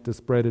prevent the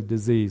spread of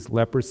disease.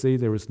 Leprosy,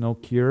 there was no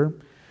cure.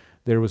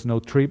 There was no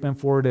treatment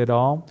for it at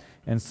all,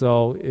 and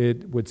so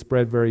it would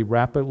spread very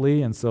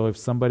rapidly. And so if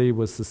somebody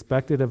was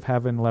suspected of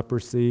having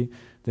leprosy,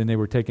 then they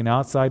were taken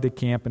outside the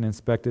camp and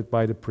inspected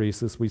by the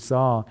priests, as we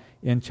saw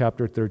in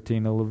chapter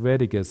 13 of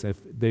Leviticus. If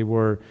they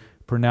were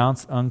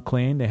pronounced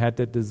unclean, they had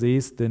that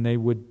disease, then they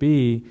would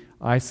be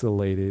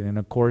isolated. And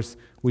of course,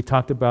 we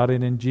talked about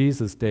it in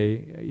Jesus'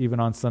 day, even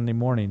on Sunday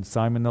morning.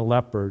 Simon the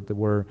leper,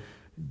 where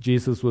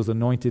Jesus was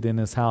anointed in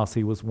his house.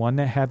 He was one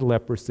that had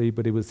leprosy,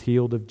 but he was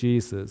healed of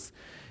Jesus.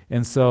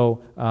 And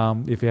so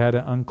if you had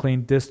an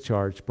unclean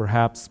discharge,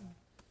 perhaps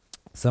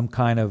some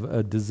kind of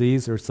a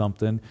disease or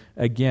something,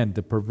 again,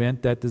 to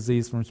prevent that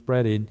disease from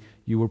spreading,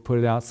 you were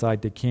put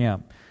outside the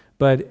camp.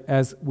 But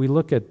as we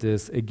look at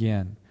this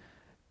again,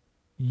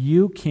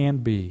 you can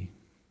be,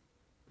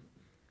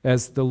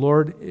 as the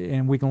Lord,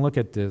 and we can look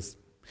at this,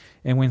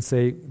 and we can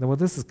say, well,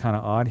 this is kind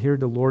of odd. Here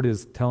the Lord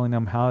is telling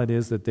them how it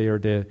is that they are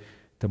to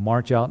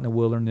march out in the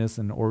wilderness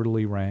in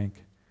orderly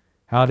rank,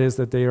 how it is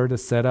that they are to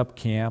set up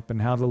camp,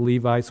 and how the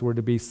Levites were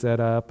to be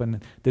set up,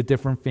 and the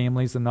different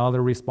families and all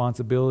their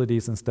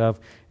responsibilities and stuff.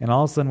 And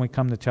all of a sudden we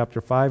come to chapter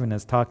 5, and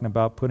it's talking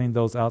about putting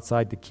those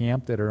outside the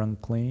camp that are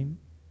unclean.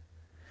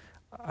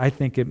 I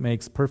think it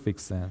makes perfect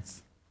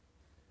sense.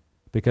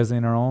 Because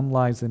in our own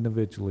lives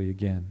individually,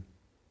 again,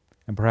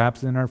 and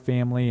perhaps in our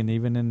family and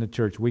even in the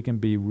church, we can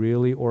be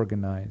really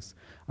organized.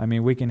 I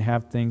mean, we can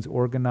have things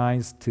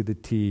organized to the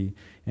T,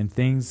 and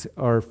things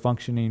are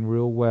functioning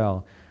real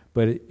well.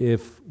 But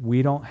if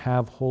we don't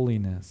have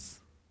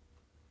holiness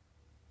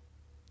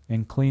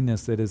and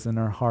cleanness that is in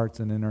our hearts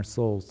and in our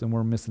souls, then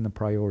we're missing the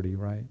priority,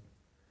 right?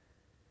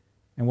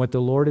 And what the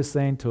Lord is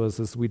saying to us,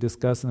 as we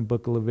discuss in the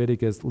book of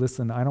Leviticus,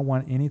 listen, I don't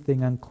want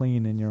anything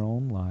unclean in your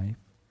own life.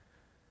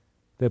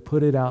 That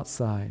put it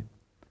outside.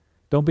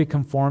 Don't be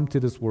conformed to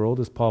this world,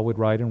 as Paul would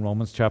write in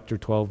Romans chapter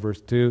 12, verse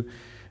 2,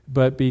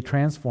 but be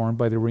transformed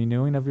by the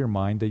renewing of your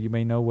mind, that you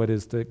may know what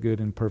is the good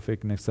and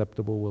perfect and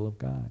acceptable will of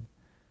God.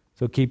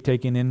 So keep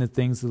taking in the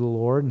things of the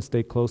Lord and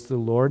stay close to the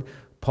Lord.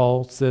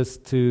 Paul says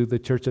to the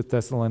church of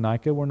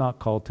Thessalonica, we're not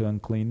called to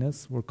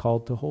uncleanness, we're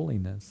called to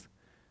holiness.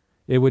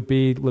 It would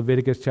be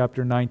Leviticus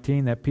chapter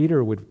 19 that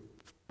Peter would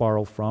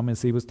borrow from,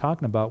 as he was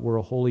talking about we're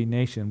a holy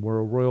nation, we're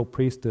a royal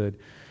priesthood,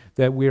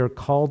 that we are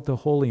called to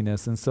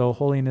holiness, and so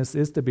holiness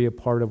is to be a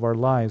part of our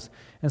lives.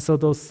 And so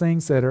those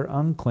things that are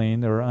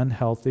unclean or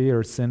unhealthy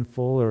or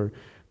sinful or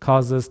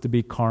cause us to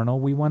be carnal,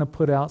 we want to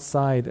put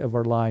outside of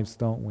our lives,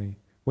 don't we?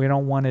 We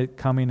don't want it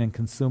coming and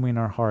consuming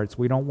our hearts.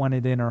 We don't want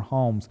it in our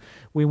homes.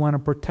 We want to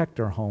protect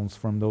our homes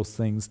from those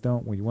things,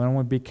 don't we? We want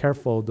to be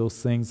careful of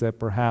those things that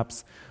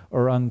perhaps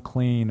are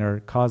unclean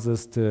or cause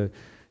us to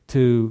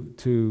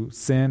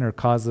sin or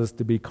cause us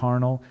to be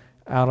carnal.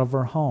 Out of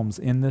our homes,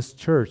 in this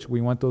church.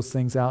 We want those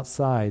things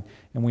outside,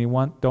 and we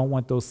don't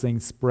want those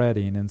things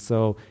spreading. And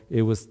so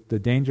it was the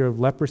danger of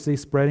leprosy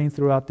spreading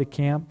throughout the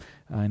camp,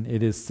 and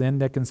it is sin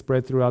that can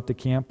spread throughout the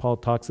camp. Paul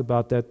talks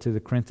about that to the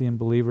Corinthian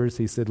believers.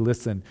 He said,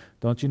 listen,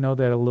 don't you know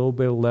that a little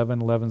bit of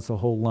leaven's a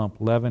whole lump?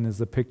 Leaven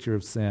is a picture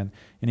of sin.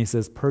 And he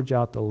says, purge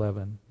out the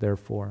leaven,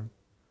 therefore.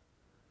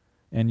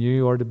 And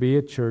you are to be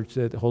a church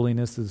that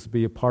holiness is to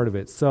be a part of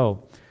it.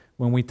 So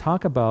when we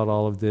talk about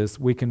all of this,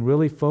 we can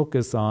really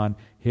focus on,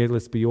 here,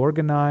 let's be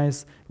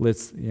organized,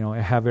 let's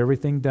have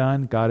everything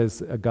done. God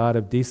is a God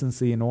of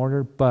decency and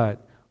order,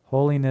 but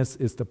holiness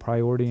is the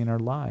priority in our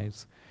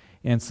lives.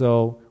 And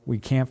so we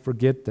can't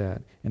forget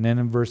that. And then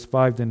in verse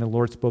 5, then the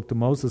Lord spoke to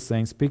Moses,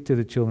 saying, speak to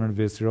the children of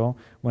Israel,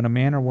 when a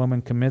man or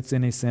woman commits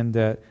any sin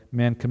that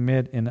men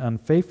commit in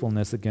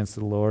unfaithfulness against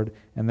the Lord,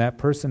 and that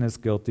person is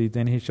guilty,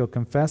 then he shall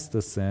confess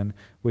the sin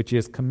which he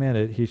has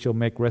committed. He shall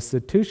make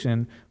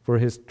restitution for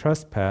his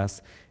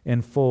trespass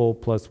in full,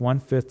 plus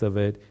 1/5 of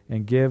it,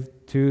 and give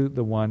to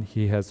the one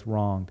he has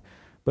wronged.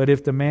 But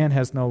if the man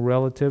has no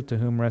relative to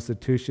whom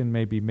restitution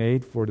may be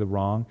made for the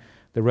wrong,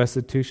 The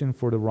restitution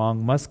for the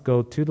wrong must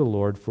go to the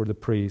Lord for the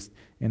priest,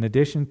 in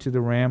addition to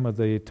the ram of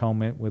the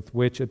atonement with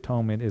which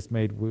atonement is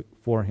made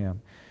for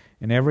him.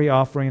 And every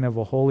offering of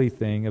a holy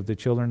thing of the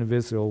children of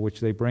Israel which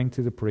they bring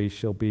to the priest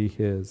shall be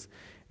his.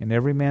 And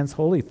every man's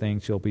holy thing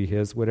shall be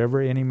his.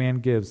 Whatever any man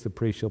gives, the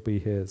priest shall be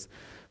his.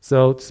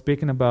 So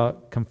speaking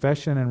about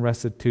confession and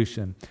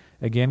restitution.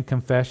 Again,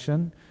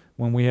 confession,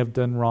 when we have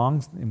done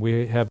wrongs and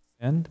we have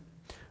sinned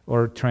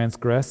or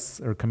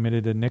transgressed or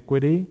committed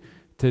iniquity,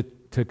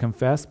 to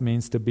confess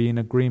means to be in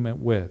agreement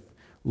with.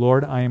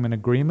 Lord, I am in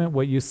agreement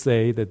what you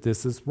say that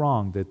this is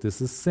wrong, that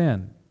this is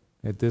sin,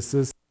 that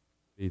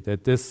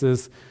this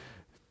is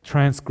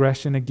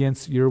transgression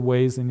against your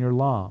ways and your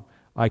law.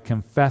 I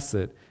confess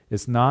it.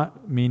 It's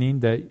not meaning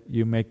that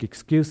you make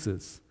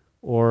excuses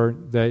or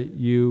that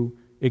you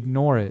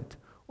ignore it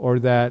or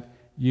that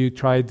you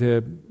try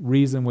to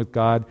reason with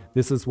God,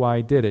 this is why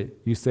I did it.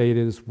 You say it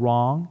is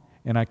wrong,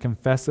 and I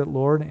confess it,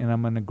 Lord, and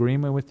I'm in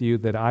agreement with you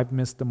that I've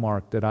missed the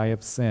mark, that I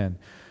have sinned.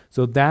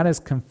 So that is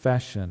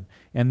confession.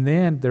 And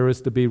then there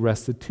is to be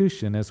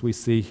restitution, as we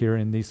see here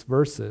in these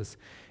verses.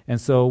 And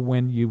so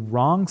when you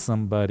wrong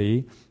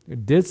somebody,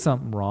 did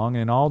something wrong,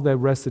 and all the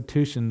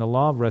restitution, the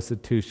law of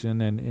restitution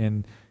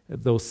and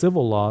those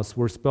civil laws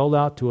were spelled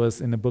out to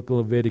us in the book of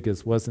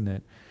Leviticus, wasn't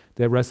it?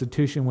 That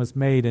restitution was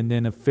made, and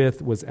then a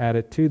fifth was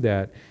added to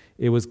that.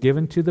 It was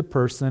given to the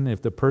person.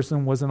 If the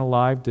person wasn't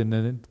alive, then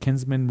the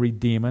kinsman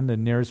redeemer, the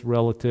nearest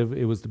relative,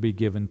 it was to be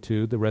given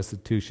to, the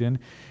restitution.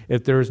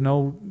 If there is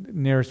no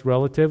nearest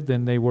relative,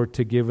 then they were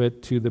to give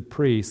it to the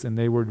priest, and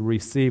they were to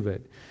receive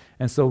it.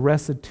 And so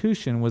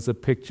restitution was a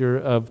picture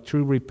of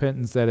true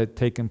repentance that had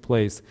taken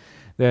place,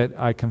 that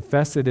I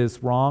confess it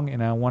is wrong,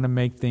 and I want to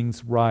make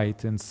things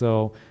right. And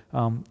so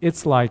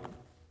it's like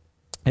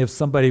if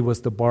somebody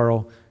was to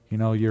borrow,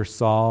 your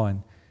saw,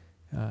 and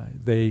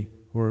they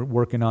were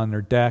working on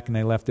their deck and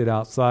they left it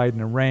outside in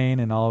the rain,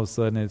 and all of a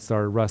sudden it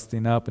started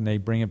rusting up, and they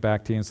bring it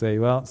back to you and say,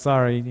 well,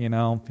 sorry,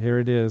 here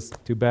it is,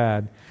 too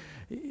bad.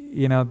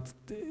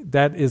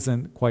 That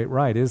isn't quite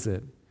right, is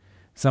it?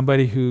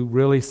 Somebody who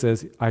really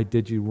says, I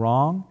did you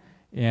wrong,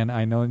 and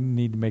I know you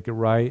need to make it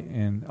right,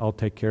 and I'll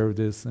take care of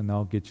this, and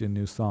I'll get you a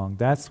new song.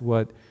 That's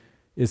what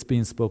is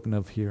being spoken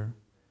of here.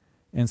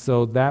 And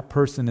so that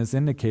person is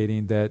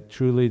indicating that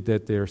truly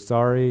that they're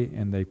sorry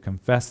and they've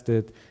confessed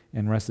it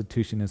and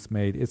restitution is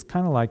made. It's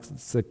kind of like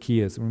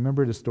Zacchaeus.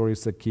 Remember the story of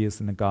Zacchaeus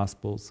in the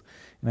Gospels.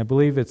 And I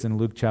believe it's in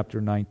Luke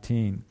chapter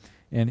 19.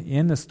 And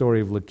in the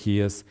story of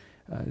Zacchaeus,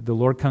 the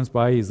Lord comes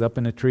by, he's up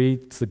in a tree.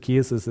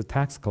 Zacchaeus is a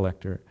tax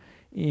collector.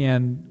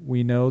 And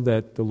we know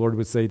that the Lord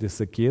would say to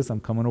Zacchaeus,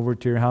 I'm coming over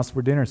to your house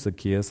for dinner,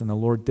 Zacchaeus. And the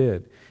Lord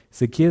did.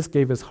 Zacchaeus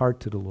gave his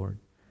heart to the Lord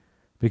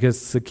because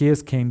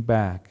Zacchaeus came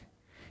back.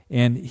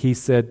 And he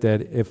said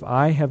that if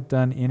I have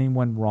done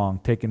anyone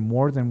wrong, taken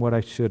more than what I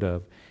should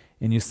have,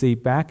 and you see,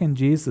 back in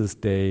Jesus'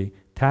 day,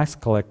 tax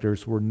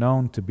collectors were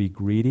known to be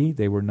greedy.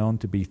 They were known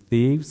to be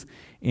thieves.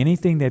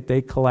 Anything that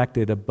they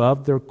collected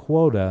above their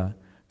quota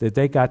that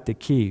they got to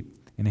keep.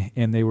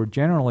 And they were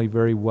generally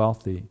very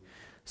wealthy.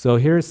 So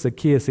here's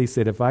Zacchaeus. He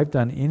said, if I've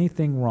done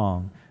anything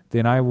wrong,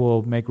 then I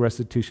will make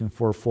restitution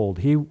fourfold.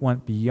 He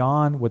went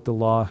beyond what the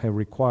law had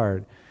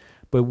required.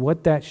 But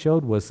what that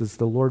showed is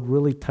the Lord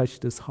really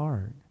touched his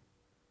heart.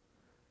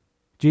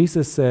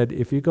 Jesus said,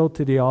 if you go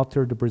to the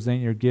altar to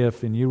present your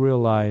gift and you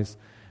realize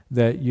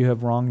that you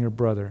have wronged your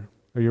brother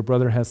or your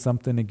brother has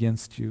something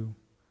against you,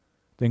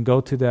 then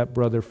go to that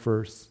brother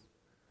first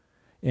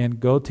and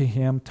go to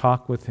him,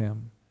 talk with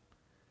him,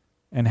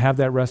 and have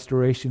that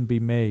restoration be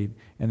made,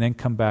 and then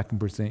come back and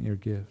present your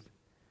gift.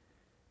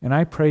 And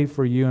I pray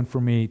for you and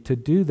for me to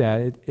do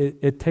that.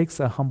 It takes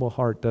a humble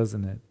heart,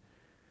 doesn't it?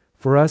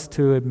 For us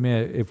to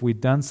admit if we've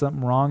done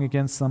something wrong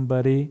against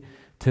somebody,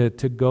 to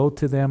go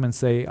to them and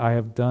say, I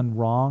have done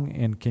wrong,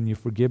 and can you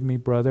forgive me,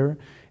 brother?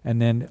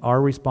 And then our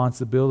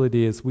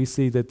responsibility is we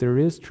see that there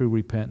is true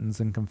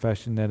repentance and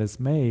confession that is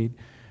made,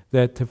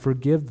 that to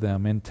forgive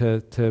them and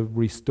to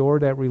restore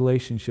that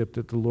relationship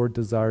that the Lord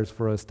desires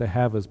for us to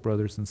have as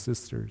brothers and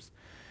sisters.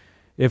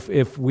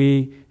 If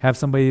we have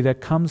somebody that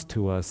comes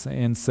to us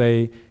and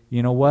say,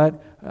 you know what,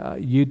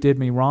 you did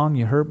me wrong,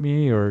 you hurt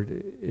me,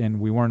 and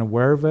we weren't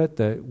aware of it,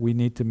 that we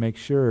need to make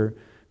sure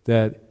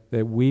that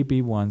we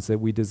be ones that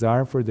we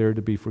desire for there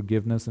to be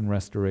forgiveness and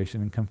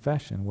restoration and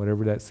confession,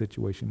 whatever that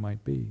situation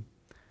might be.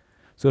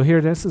 So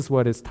here, this is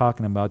what it's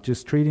talking about,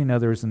 just treating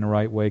others in the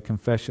right way,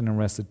 confession and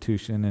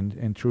restitution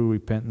and true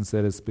repentance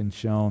that has been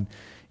shown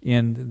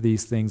in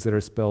these things that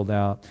are spelled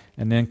out.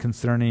 And then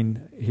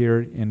concerning here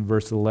in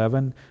verse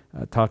 11,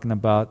 talking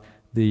about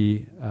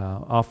the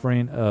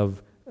offering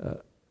of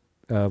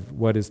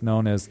what is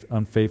known as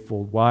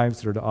unfaithful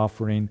wives, or the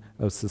offering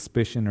of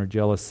suspicion or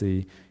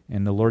jealousy.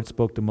 And the Lord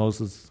spoke to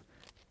Moses,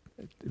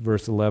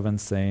 verse 11,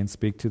 saying,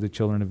 speak to the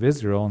children of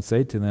Israel and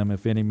say to them,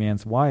 if any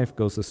man's wife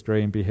goes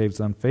astray and behaves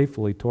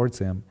unfaithfully towards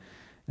him,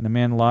 and a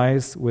man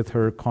lies with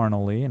her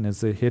carnally and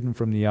is hidden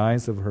from the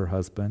eyes of her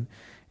husband,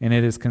 and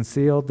it is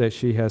concealed that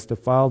she has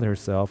defiled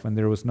herself, and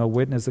there was no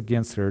witness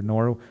against her,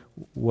 nor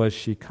was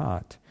she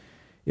caught.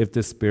 If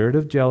the spirit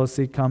of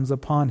jealousy comes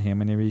upon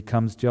him, and he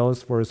becomes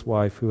jealous for his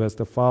wife who has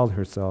defiled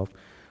herself,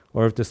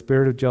 or if the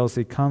spirit of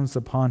jealousy comes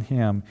upon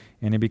him,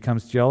 and he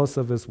becomes jealous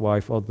of his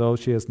wife, although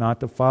she has not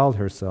defiled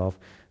herself,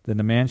 then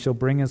the man shall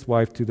bring his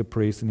wife to the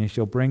priest, and he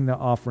shall bring the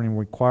offering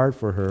required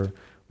for her,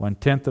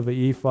 1/10 of an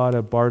ephah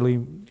of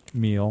barley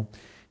meal.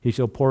 He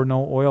shall pour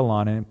no oil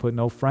on it and put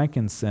no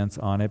frankincense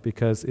on it,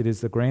 because it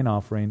is the grain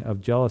offering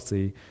of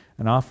jealousy,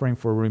 an offering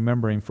for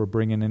remembering, for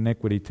bringing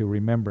iniquity to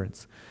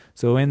remembrance.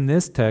 So in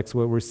this text,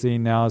 what we're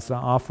seeing now is the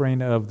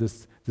offering of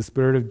the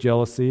spirit of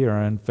jealousy or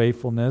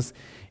unfaithfulness.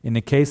 In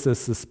the case of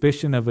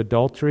suspicion of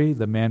adultery,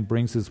 the man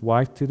brings his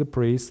wife to the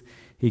priest.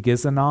 He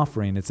gives an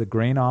offering. It's a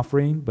grain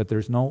offering, but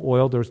there's no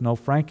oil, there's no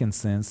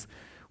frankincense,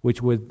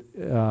 which would,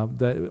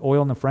 the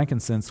oil and the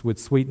frankincense would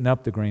sweeten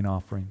up the grain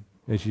offering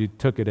as you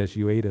took it, as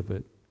you ate of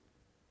it.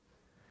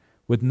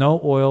 With no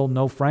oil,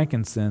 no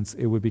frankincense,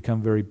 it would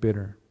become very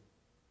bitter.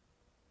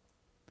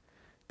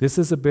 This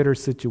is a bitter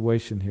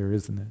situation here,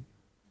 isn't it?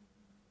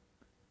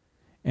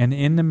 And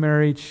in the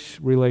marriage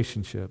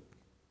relationship,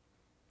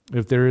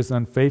 if there is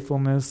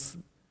unfaithfulness,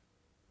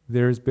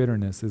 there is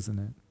bitterness, isn't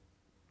it?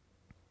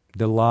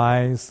 The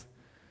lies,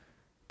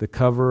 the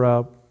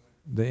cover-up,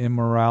 the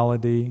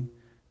immorality,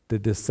 the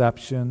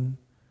deception,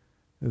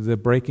 the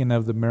breaking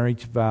of the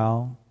marriage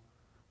vow,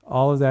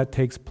 all of that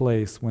takes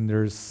place when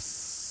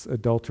there's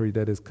adultery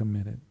that is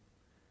committed.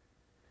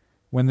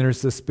 When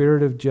there's the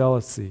spirit of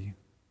jealousy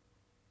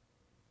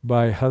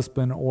by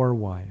husband or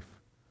wife,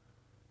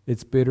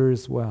 it's bitter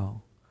as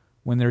well.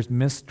 When there's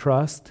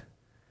mistrust,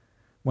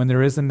 when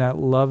there isn't that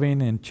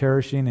loving and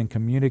cherishing and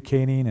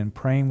communicating and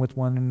praying with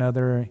one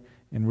another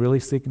and really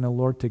seeking the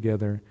Lord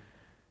together,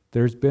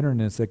 there's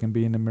bitterness that can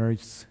be in the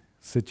marriage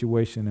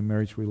situation and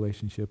marriage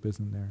relationship,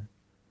 isn't there?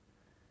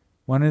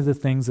 One of the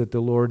things that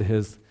the Lord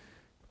has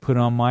put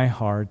on my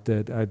heart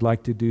that I'd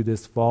like to do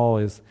this fall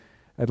is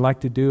I'd like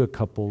to do a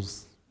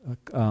couples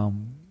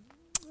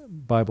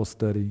Bible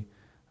study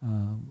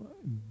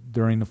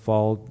during the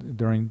fall,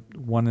 during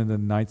one of the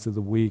nights of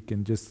the week,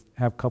 and just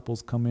have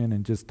couples come in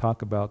and just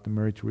talk about the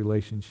marriage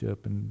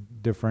relationship and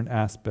different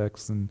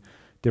aspects and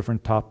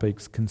different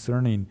topics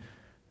concerning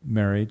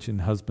marriage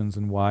and husbands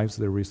and wives,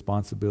 their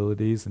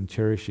responsibilities, and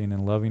cherishing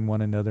and loving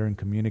one another and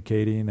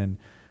communicating and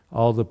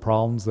all the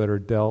problems that are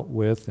dealt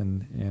with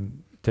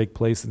and take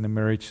place in the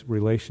marriage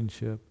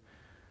relationship,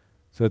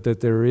 so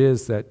that there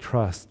is that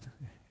trust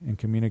and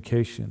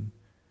communication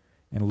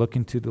and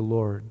looking to the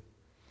Lord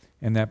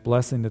and that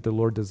blessing that the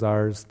Lord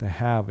desires to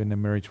have in the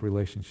marriage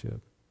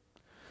relationship.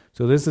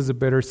 So this is a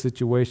bitter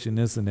situation,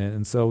 isn't it?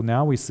 And so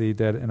now we see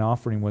that an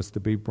offering was to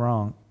be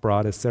brought,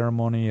 a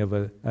ceremony of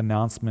an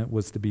announcement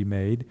was to be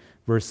made.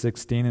 Verse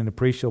 16, and the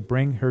priest shall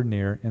bring her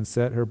near and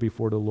set her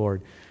before the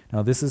Lord.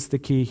 Now this is the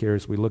key here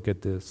as we look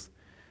at this.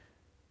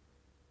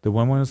 The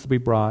woman was to be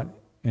brought,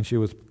 and she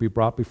was to be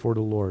brought before the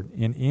Lord.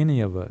 In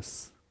any of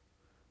us,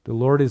 the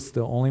Lord is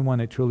the only one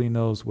that truly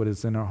knows what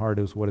is in our heart,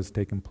 is what has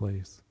taken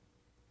place.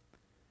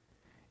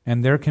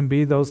 And there can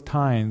be those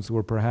times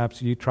where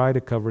perhaps you try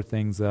to cover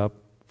things up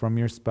from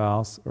your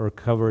spouse, or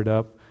cover it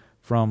up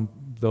from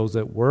those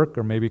at work,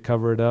 or maybe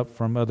cover it up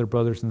from other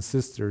brothers and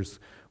sisters,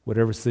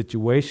 whatever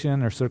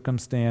situation or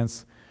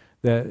circumstance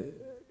that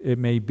it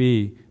may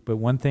be. But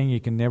one thing you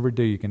can never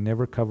do, you can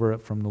never cover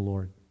up from the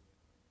Lord.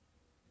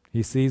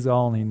 He sees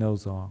all and He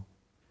knows all.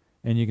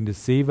 And you can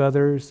deceive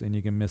others, and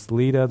you can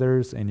mislead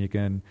others, and you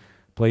can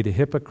play the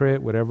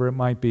hypocrite, whatever it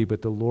might be,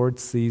 but the Lord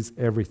sees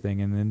everything.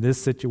 And in this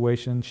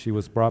situation, she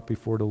was brought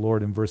before the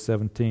Lord in verse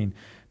 17.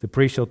 The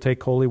priest shall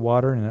take holy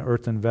water in an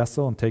earthen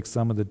vessel and take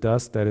some of the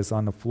dust that is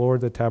on the floor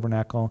of the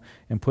tabernacle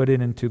and put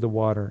it into the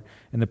water.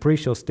 And the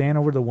priest shall stand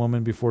over the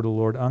woman before the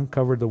Lord,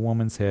 uncover the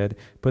woman's head,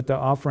 put the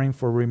offering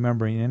for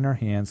remembering in her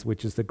hands,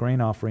 which is the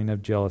grain offering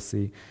of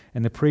jealousy.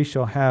 And the priest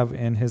shall have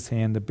in his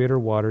hand the bitter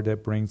water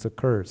that brings a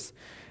curse.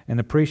 And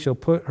the priest shall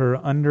put her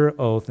under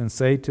oath and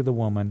say to the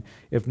woman,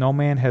 if no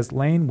man has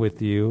lain with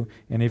you,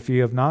 and if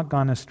you have not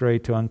gone astray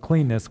to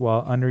uncleanness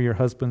while under your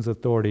husband's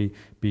authority,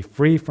 be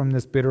free from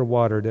this bitter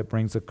water that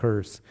brings a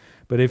curse.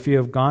 But if you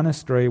have gone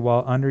astray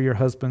while under your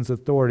husband's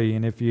authority,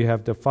 and if you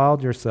have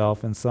defiled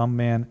yourself, and some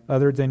man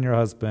other than your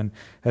husband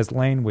has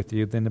lain with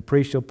you, then the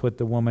priest shall put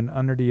the woman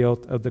under the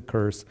oath of the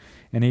curse,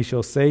 and he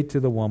shall say to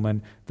the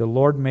woman, the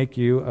Lord make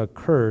you a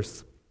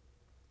curse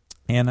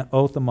and an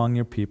oath among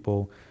your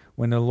people,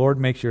 when the Lord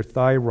makes your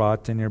thigh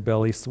rot and your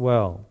belly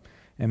swell.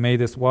 And may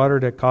this water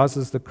that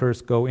causes the curse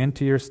go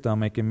into your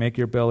stomach and make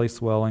your belly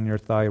swell and your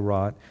thigh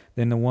rot.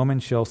 Then the woman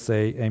shall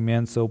say,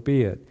 Amen, so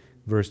be it.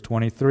 Verse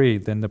 23,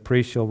 then the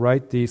priest shall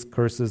write these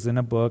curses in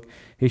a book.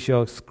 He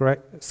shall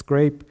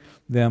scrape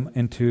them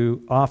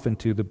off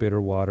into the bitter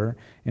water,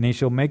 and he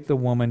shall make the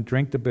woman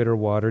drink the bitter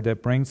water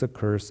that brings a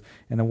curse,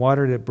 and the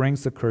water that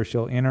brings the curse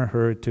shall enter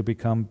her to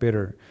become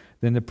bitter.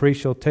 Then the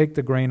priest shall take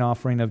the grain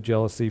offering of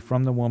jealousy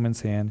from the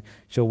woman's hand,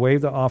 shall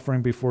wave the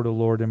offering before the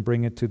Lord, and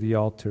bring it to the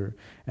altar.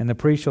 And the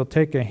priest shall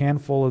take a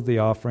handful of the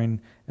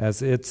offering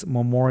as its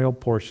memorial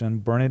portion,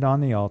 burn it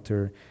on the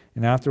altar,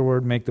 and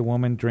afterward make the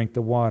woman drink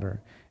the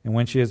water. And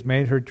when she has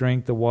made her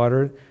drink the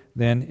water,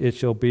 then it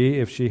shall be,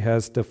 if she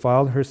has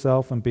defiled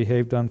herself and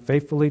behaved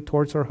unfaithfully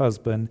towards her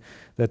husband,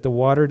 that the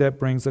water that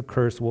brings a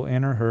curse will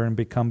enter her and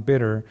become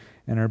bitter,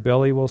 and her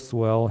belly will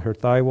swell, her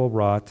thigh will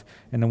rot,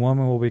 and the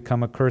woman will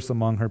become a curse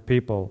among her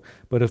people.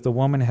 But if the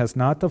woman has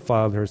not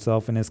defiled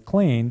herself and is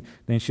clean,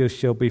 then she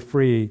shall be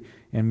free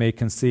and may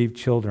conceive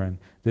children.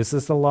 This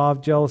is the law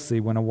of jealousy,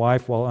 when a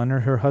wife, while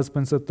under her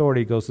husband's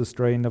authority, goes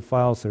astray and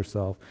defiles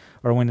herself,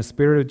 or when the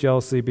spirit of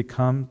jealousy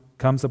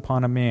comes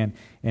upon a man,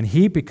 and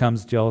he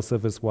becomes jealous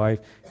of his wife,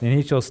 then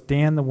he shall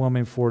stand the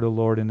woman before the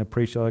Lord, and the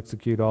priest shall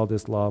execute all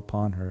this law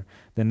upon her.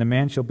 Then the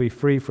man shall be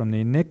free from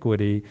the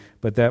iniquity,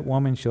 but that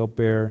woman shall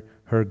bear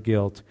her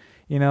guilt.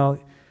 You know,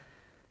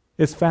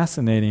 it's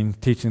fascinating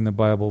teaching the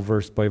Bible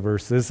verse by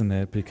verse, isn't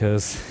it?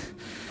 Because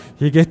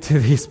you get to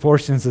these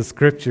portions of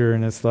Scripture,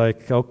 and it's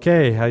like,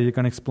 okay, how are you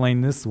going to explain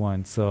this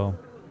one? So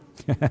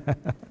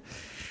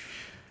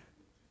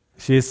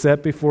she is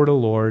set before the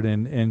Lord,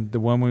 and the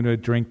woman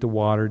would drink the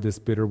water, this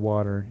bitter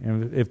water.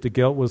 And if the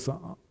guilt was,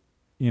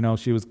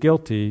 she was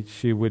guilty,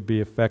 she would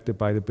be affected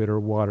by the bitter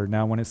water.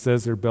 Now, when it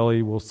says her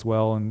belly will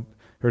swell and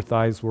her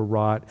thighs will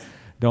rot,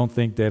 don't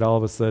think that all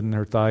of a sudden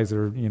her thighs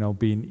are,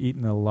 being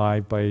eaten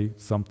alive by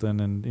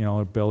something, and,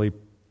 her belly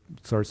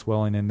starts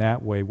swelling in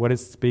that way. What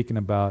it's speaking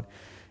about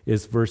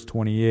is verse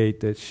 28,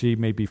 that she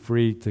may be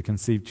free to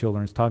conceive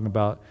children. It's talking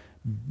about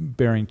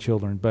bearing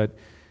children.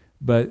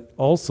 But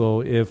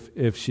also,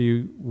 if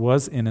she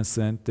was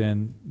innocent,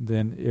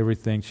 then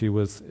everything, she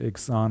was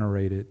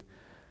exonerated.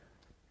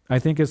 I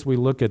think as we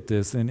look at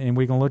this, and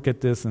we can look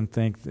at this and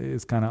think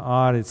it's kind of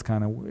odd, it's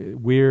kind of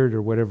weird,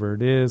 or whatever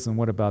it is, and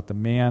what about the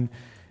man?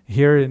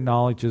 Here it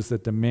acknowledges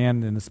that the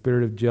man, in the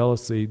spirit of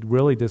jealousy,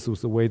 really this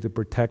was the way to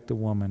protect the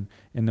woman,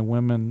 and the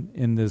women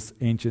in this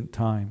ancient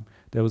time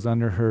that was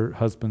under her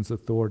husband's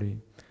authority.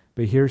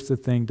 But here's the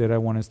thing that I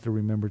want us to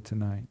remember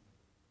tonight.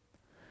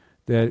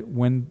 That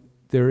when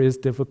there is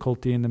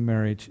difficulty in the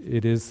marriage,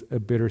 it is a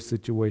bitter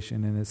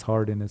situation, and it's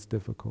hard and it's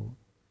difficult.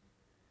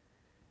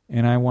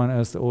 And I want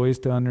us always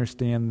to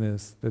understand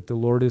this, that the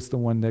Lord is the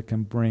one that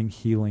can bring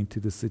healing to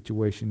the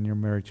situation in your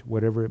marriage,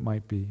 whatever it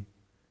might be.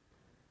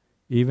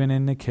 Even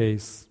in the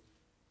case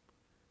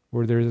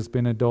where there has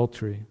been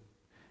adultery.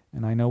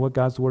 And I know what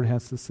God's Word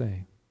has to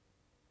say.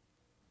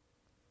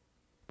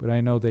 But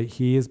I know that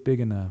He is big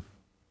enough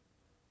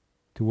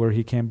to where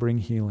He can bring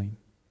healing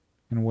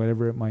in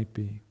whatever it might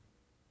be.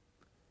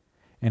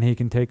 And He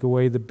can take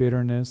away the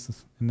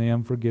bitterness and the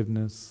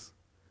unforgiveness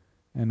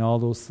and all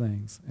those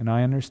things. And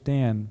I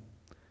understand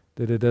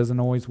that it doesn't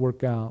always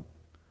work out.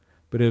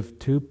 But if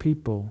two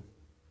people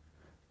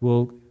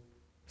will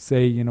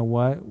say, you know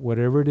what,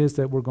 whatever it is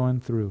that we're going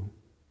through,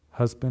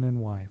 husband and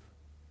wife,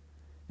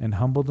 and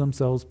humble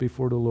themselves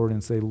before the Lord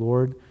and say,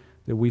 Lord,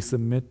 that we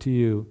submit to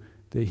You,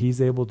 that He's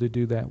able to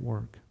do that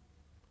work.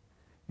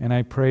 And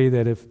I pray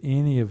that if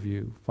any of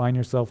you find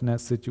yourself in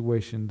that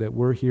situation, that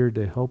we're here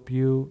to help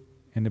you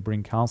and to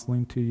bring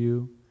counseling to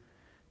you,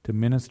 to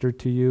minister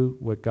to you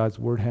what God's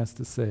Word has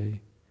to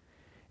say,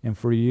 and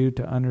for you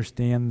to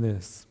understand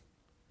this,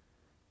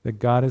 that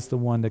God is the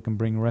one that can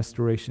bring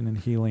restoration and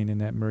healing in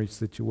that marriage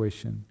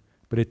situation.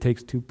 But it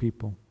takes two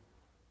people.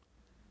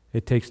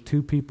 It takes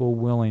two people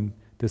willing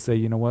to say,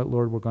 you know what,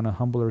 Lord, we're going to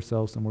humble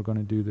ourselves and we're going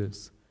to do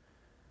this.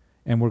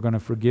 And we're going to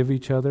forgive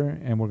each other,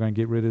 and we're going to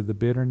get rid of the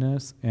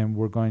bitterness, and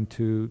we're going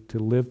to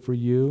live for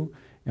You,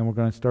 and we're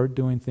going to start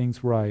doing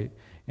things right.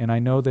 And I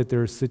know that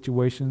there are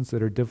situations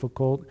that are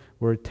difficult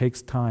where it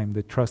takes time.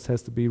 The trust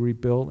has to be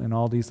rebuilt and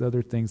all these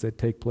other things that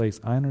take place.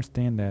 I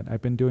understand that.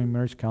 I've been doing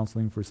marriage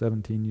counseling for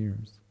 17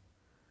 years.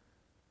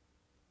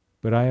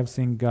 But I have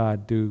seen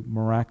God do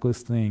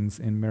miraculous things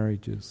in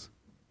marriages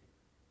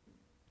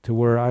to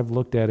where I've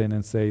looked at it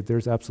and say,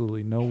 there's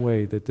absolutely no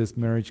way that this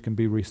marriage can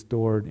be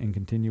restored and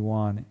continue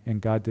on. And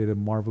God did a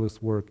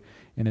marvelous work.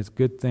 And it's a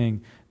good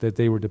thing that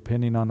they were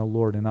depending on the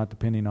Lord and not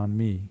depending on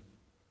me.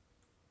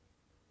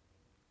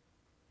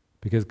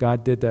 Because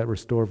God did that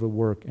restorative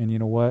work. And you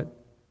know what?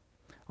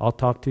 I'll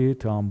talk to you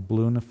till I'm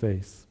blue in the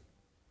face,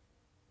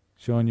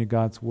 showing you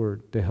God's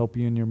Word to help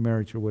you in your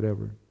marriage or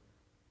whatever.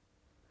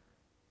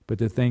 But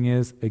the thing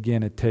is,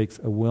 again, it takes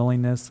a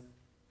willingness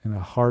and a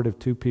heart of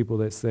two people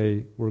that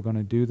say, we're going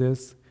to do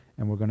this,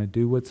 and we're going to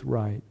do what's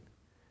right,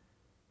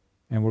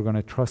 and we're going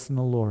to trust in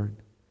the Lord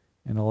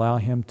and allow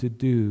Him to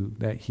do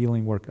that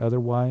healing work.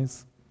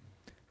 Otherwise,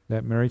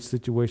 that marriage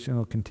situation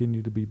will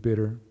continue to be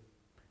bitter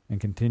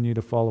and continue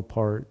to fall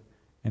apart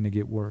and to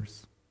get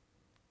worse.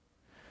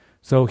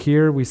 So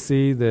here we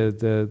see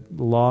the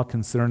law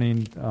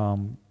concerning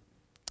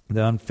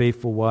the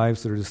unfaithful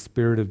wives, or the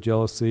spirit of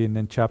jealousy. And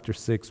then chapter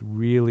 6,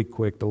 really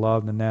quick, the law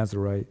of the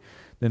Nazirite.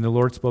 Then the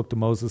Lord spoke to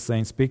Moses,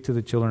 saying, Speak to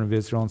the children of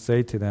Israel and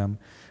say to them,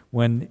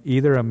 when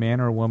either a man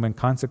or a woman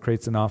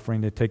consecrates an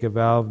offering to take a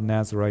vow of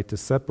Nazirite to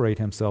separate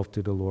himself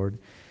to the Lord,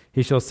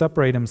 he shall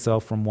separate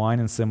himself from wine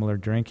and similar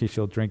drink. He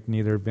shall drink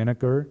neither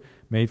vinegar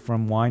made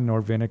from wine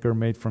nor vinegar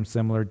made from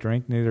similar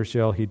drink, neither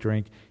shall he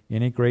drink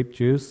any grape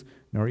juice,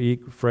 nor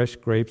eat fresh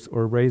grapes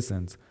or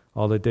raisins.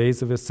 All the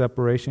days of his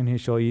separation he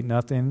shall eat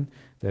nothing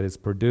that is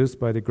produced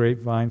by the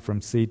grapevine from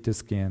seed to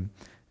skin.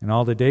 And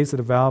all the days of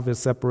the vow of his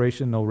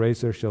separation, no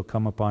razor shall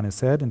come upon his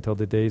head until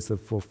the days are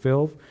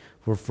fulfilled,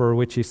 for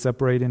which he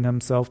separated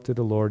himself to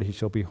the Lord, he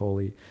shall be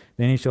holy.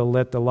 Then he shall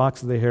let the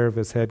locks of the hair of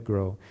his head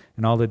grow.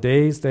 And all the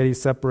days that he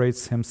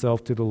separates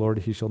himself to the Lord,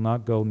 he shall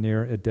not go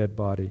near a dead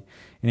body.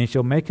 And he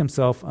shall make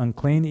himself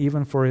unclean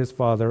even for his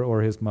father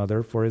or his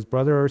mother, for his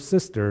brother or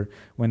sister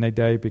when they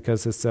die,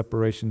 because his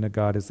separation to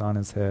God is on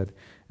his head.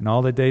 And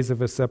all the days of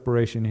his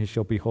separation he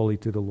shall be holy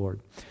to the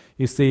Lord.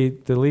 You see,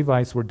 the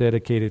Levites were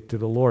dedicated to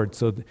the Lord.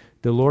 So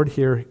the Lord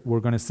here, we're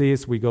going to see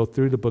as we go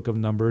through the book of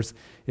Numbers,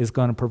 is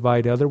going to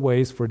provide other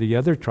ways for the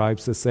other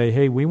tribes to say,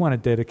 hey, we want to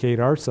dedicate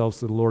ourselves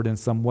to the Lord in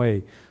some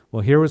way.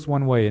 Well, here was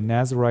one way, a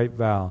Nazirite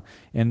vow.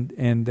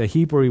 And the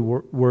Hebrew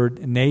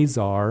word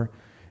Nazar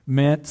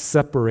meant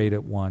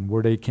separated one,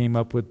 where they came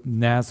up with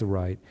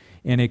Nazirite.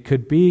 And it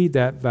could be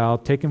that vow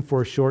taken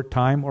for a short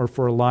time or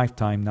for a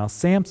lifetime. Now,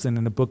 Samson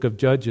in the book of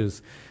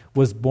Judges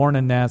was born a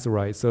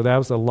Nazirite, so that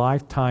was a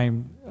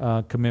lifetime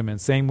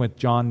commitment. Same with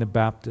John the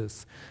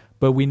Baptist.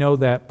 But we know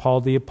that Paul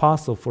the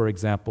Apostle, for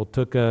example,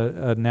 took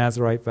a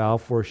Nazirite vow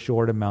for a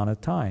short amount of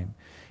time.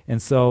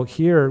 And so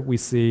here we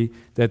see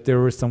that there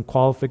were some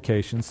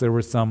qualifications, there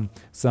were some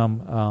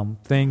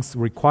things,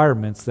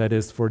 requirements, that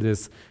is, for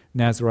this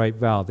Nazirite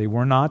vow. They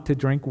were not to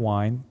drink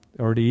wine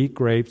or to eat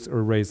grapes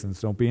or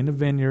raisins. Don't be in the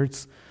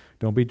vineyards.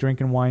 Don't be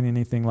drinking wine,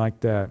 anything like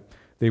that.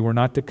 They were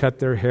not to cut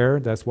their hair.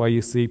 That's why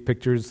you see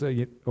pictures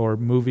or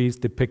movies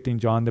depicting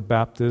John the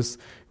Baptist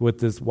with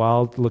this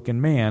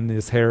wild-looking man,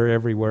 his hair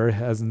everywhere,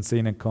 hasn't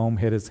seen a comb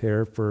hit his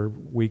hair for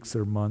weeks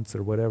or months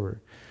or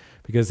whatever,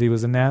 because he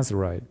was a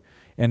Nazirite.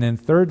 And then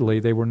thirdly,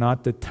 they were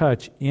not to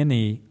touch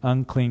any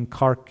unclean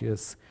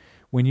carcass.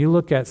 When you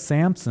look at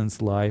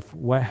Samson's life,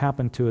 what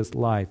happened to his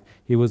life?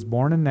 He was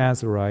born a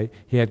Nazirite.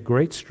 He had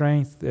great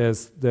strength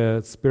as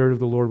the Spirit of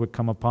the Lord would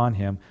come upon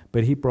him,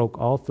 but he broke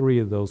all three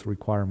of those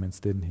requirements,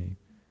 didn't he?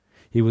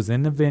 He was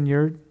in the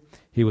vineyard.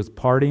 He was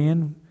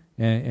partying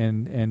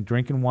and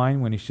drinking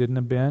wine when he shouldn't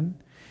have been.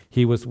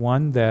 He was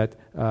one that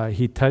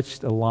he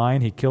touched a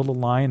lion. He killed a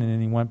lion, and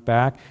then he went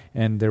back,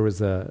 and there was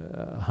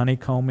a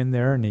honeycomb in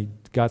there, and he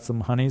got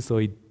some honey, so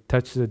he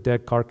touched the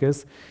dead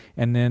carcass.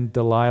 And then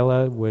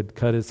Delilah would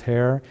cut his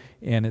hair,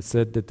 and it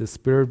said that the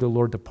Spirit of the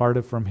Lord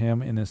departed from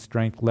him, and his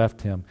strength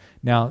left him.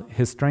 Now,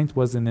 his strength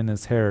wasn't in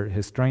his hair.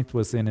 His strength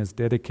was in his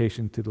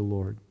dedication to the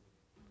Lord.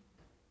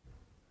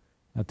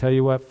 I'll tell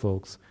you what,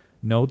 folks.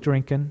 No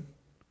drinking.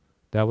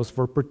 That was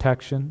for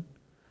protection.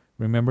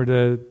 Remember,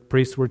 the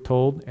priests were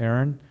told,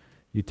 Aaron,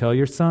 you tell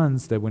your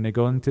sons that when they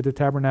go into the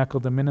tabernacle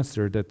to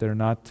minister, that they're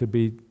not to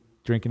be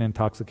drinking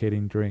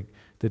intoxicating drink,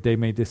 that they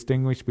may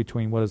distinguish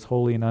between what is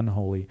holy and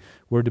unholy.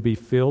 We're to be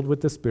filled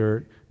with the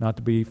Spirit, not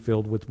to be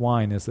filled with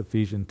wine, as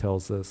Ephesians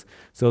tells us.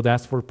 So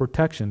that's for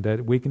protection,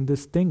 that we can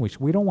distinguish.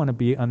 We don't want to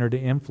be under the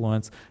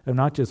influence of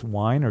not just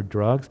wine or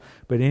drugs,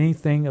 but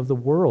anything of the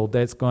world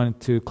that's going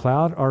to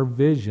cloud our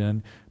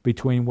vision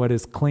between what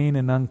is clean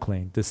and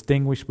unclean,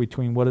 distinguish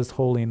between what is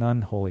holy and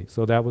unholy.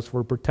 So that was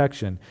for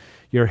protection.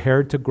 Your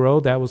hair to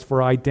grow, that was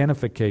for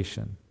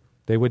identification.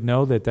 They would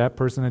know that that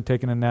person had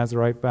taken a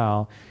Nazirite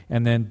vow.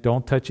 And then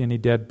don't touch any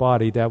dead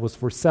body, that was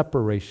for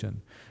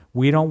separation.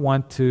 We don't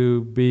want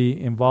to be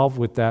involved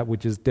with that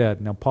which is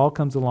dead. Now, Paul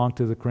comes along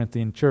to the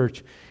Corinthian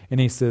church,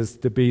 and he says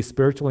to be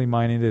spiritually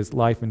minded is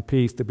life and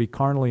peace, to be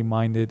carnally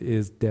minded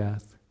is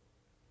death.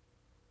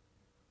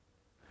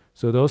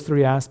 So those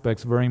three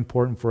aspects are very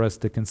important for us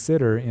to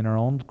consider in our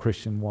own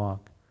Christian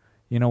walk.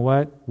 You know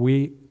what?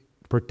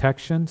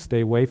 Protection,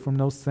 stay away from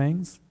those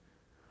things.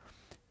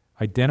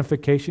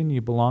 Identification, you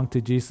belong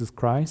to Jesus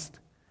Christ.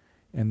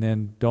 And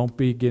then don't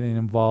be getting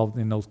involved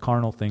in those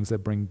carnal things that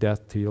bring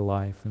death to your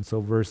life. And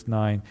so verse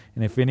 9,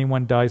 and if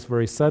anyone dies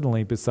very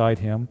suddenly beside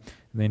him,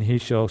 then he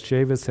shall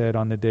shave his head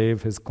on the day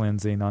of his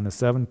cleansing. On the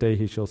seventh day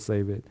he shall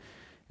save it.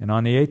 And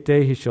on the eighth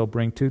day he shall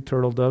bring 2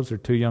 turtle doves or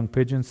 2 young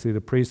pigeons to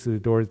the priest to the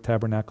door of the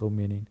tabernacle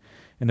meeting.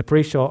 And the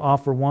priest shall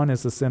offer one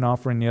as a sin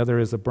offering, the other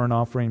as a burnt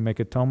offering, make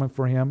atonement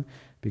for him,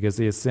 because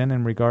he has sinned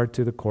in regard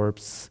to the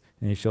corpse.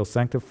 And he shall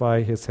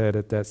sanctify his head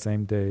at that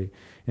same day.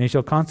 And he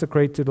shall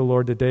consecrate to the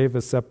Lord the day of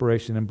his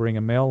separation, and bring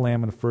a male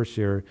lamb in the first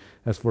year,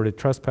 as for the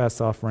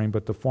trespass offering.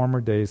 But the former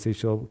days he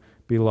shall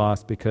be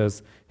lost,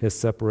 because his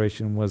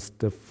separation was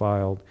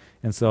defiled.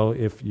 And so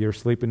if you're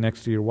sleeping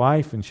next to your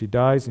wife and she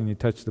dies and you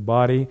touch the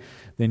body,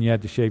 then you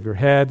had to shave your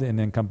head and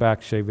then come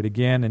back, shave it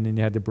again, and then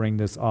you had to bring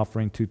this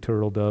offering 2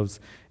 turtle doves,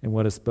 and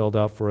what is spelled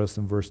out for us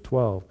in verse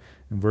 12.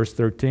 In verse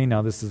 13,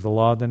 now this is the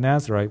law of the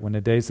Nazirite. When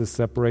the days of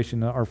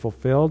separation are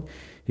fulfilled,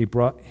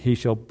 he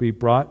shall be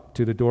brought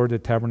to the door of the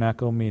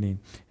tabernacle meeting.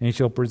 And he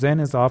shall present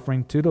his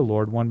offering to the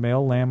Lord, 1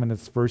 male lamb in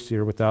its first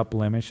year without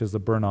blemish as a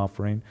burnt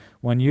offering,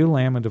 1 ewe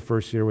lamb in the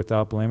first year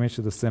without blemish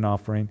as a sin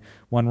offering,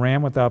 1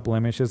 ram without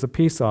blemish as a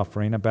peace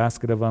offering, a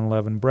basket of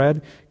unleavened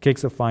bread,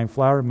 cakes of fine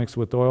flour mixed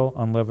with oil,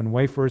 unleavened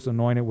wafers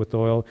anointed with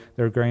oil,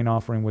 their grain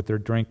offering with their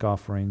drink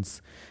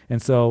offerings.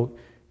 And so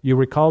you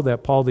recall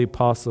that Paul the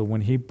Apostle,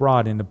 when he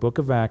brought in the book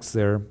of Acts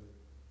there,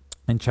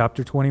 in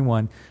chapter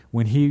 21,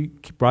 when he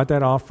brought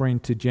that offering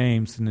to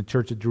James in the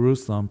church of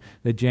Jerusalem,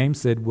 that James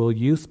said, will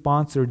you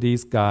sponsor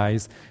these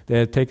guys that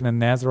have taken a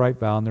Nazirite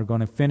vow and they're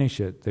going to finish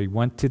it? They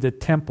went to the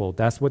temple.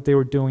 That's what they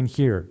were doing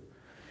here.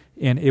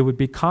 And it would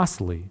be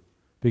costly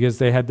because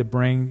they had to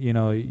bring,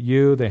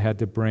 they had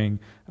to bring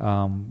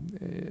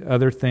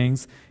other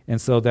things. And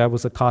so that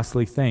was a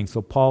costly thing.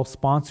 So Paul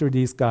sponsored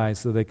these guys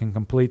so they can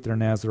complete their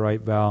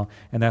Nazirite vow,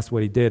 and that's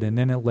what he did. And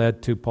then it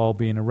led to Paul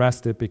being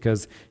arrested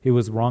because he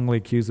was wrongly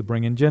accused of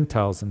bringing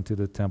Gentiles into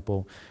the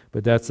temple.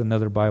 But that's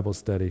another Bible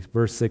study.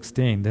 Verse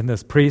 16, then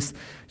this priest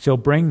shall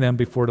bring them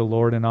before the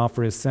Lord and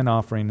offer his sin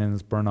offering and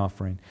his burnt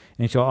offering.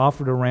 And he shall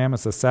offer the ram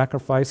as a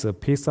sacrifice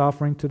of peace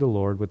offering to the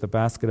Lord with a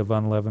basket of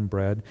unleavened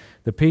bread.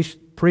 The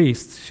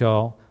priest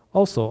shall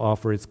also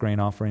offer its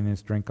grain offering and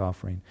its drink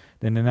offering.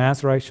 Then the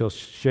Nazirite shall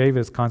shave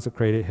his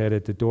consecrated head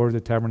at the door of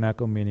the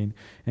tabernacle meeting,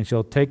 and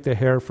shall take the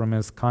hair from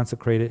his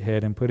consecrated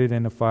head and put it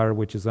in the fire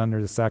which is under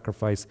the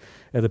sacrifice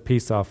of the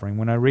peace offering.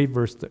 When I read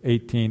verse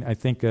 18, I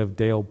think of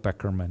Dale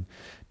Beckerman.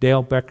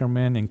 Dale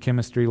Beckerman in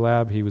chemistry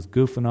lab, he was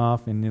goofing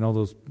off, and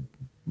those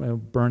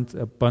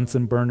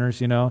Bunsen burners,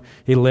 he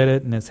lit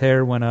it and his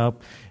hair went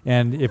up.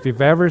 And if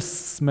you've ever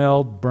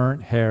smelled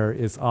burnt hair,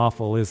 it's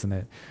awful, isn't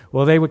it?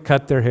 Well, they would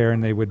cut their hair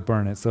and they would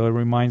burn it. So it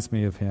reminds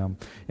me of him.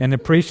 And the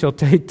priest shall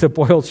take the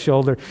boiled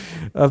shoulder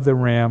of the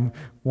ram,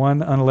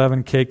 one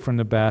unleavened cake from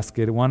the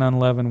basket, one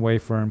unleavened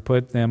wafer, and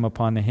put them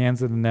upon the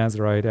hands of the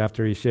Nazirite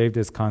after he shaved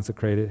his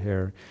consecrated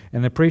hair.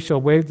 And the priest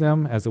shall wave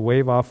them as a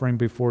wave offering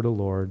before the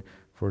Lord,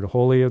 for the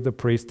holy of the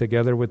priest,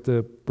 together with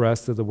the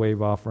breast of the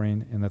wave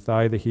offering and the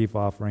thigh of the heave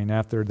offering.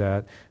 After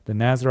that, the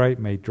Nazirite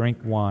may drink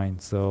wine.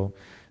 So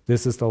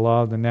this is the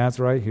law of the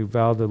Nazirite who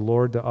vowed to the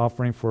Lord the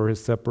offering for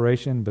his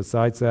separation.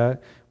 Besides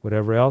that,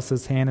 whatever else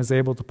his hand is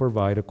able to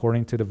provide,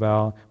 according to the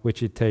vow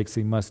which he takes,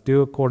 he must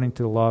do according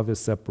to the law of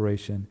his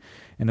separation.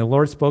 And the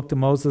Lord spoke to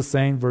Moses,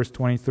 saying, verse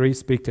 23,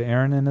 speak to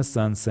Aaron and his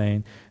sons,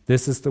 saying,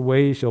 this is the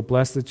way you shall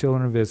bless the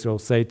children of Israel.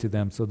 Say to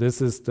them. So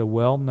this is the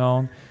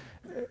well-known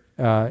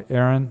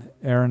Aaron,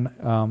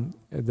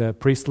 the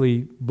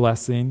priestly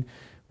blessing.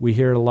 We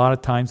hear it a lot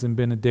of times in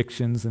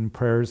benedictions and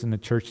prayers in the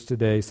church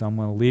today, so I'm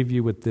going to leave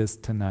you with this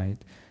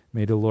tonight.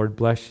 May the Lord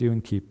bless you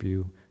and keep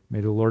you.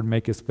 May the Lord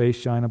make his face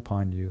shine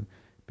upon you,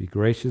 be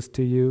gracious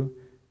to you,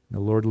 and the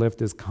Lord lift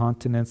his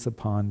countenance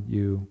upon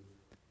you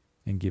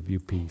and give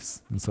you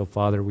peace. And so,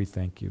 Father, we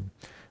thank you.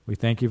 We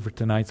thank you for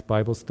tonight's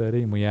Bible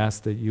study, and we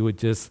ask that you would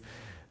just,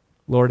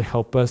 Lord,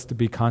 help us to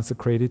be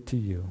consecrated to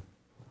you.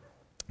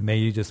 May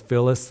you just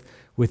fill us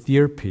with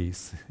your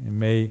peace, and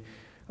may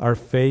our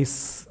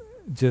face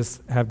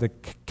just have the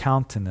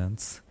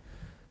countenance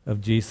of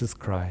Jesus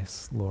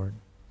Christ, Lord.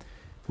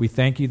 We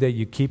thank you that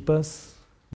you keep us.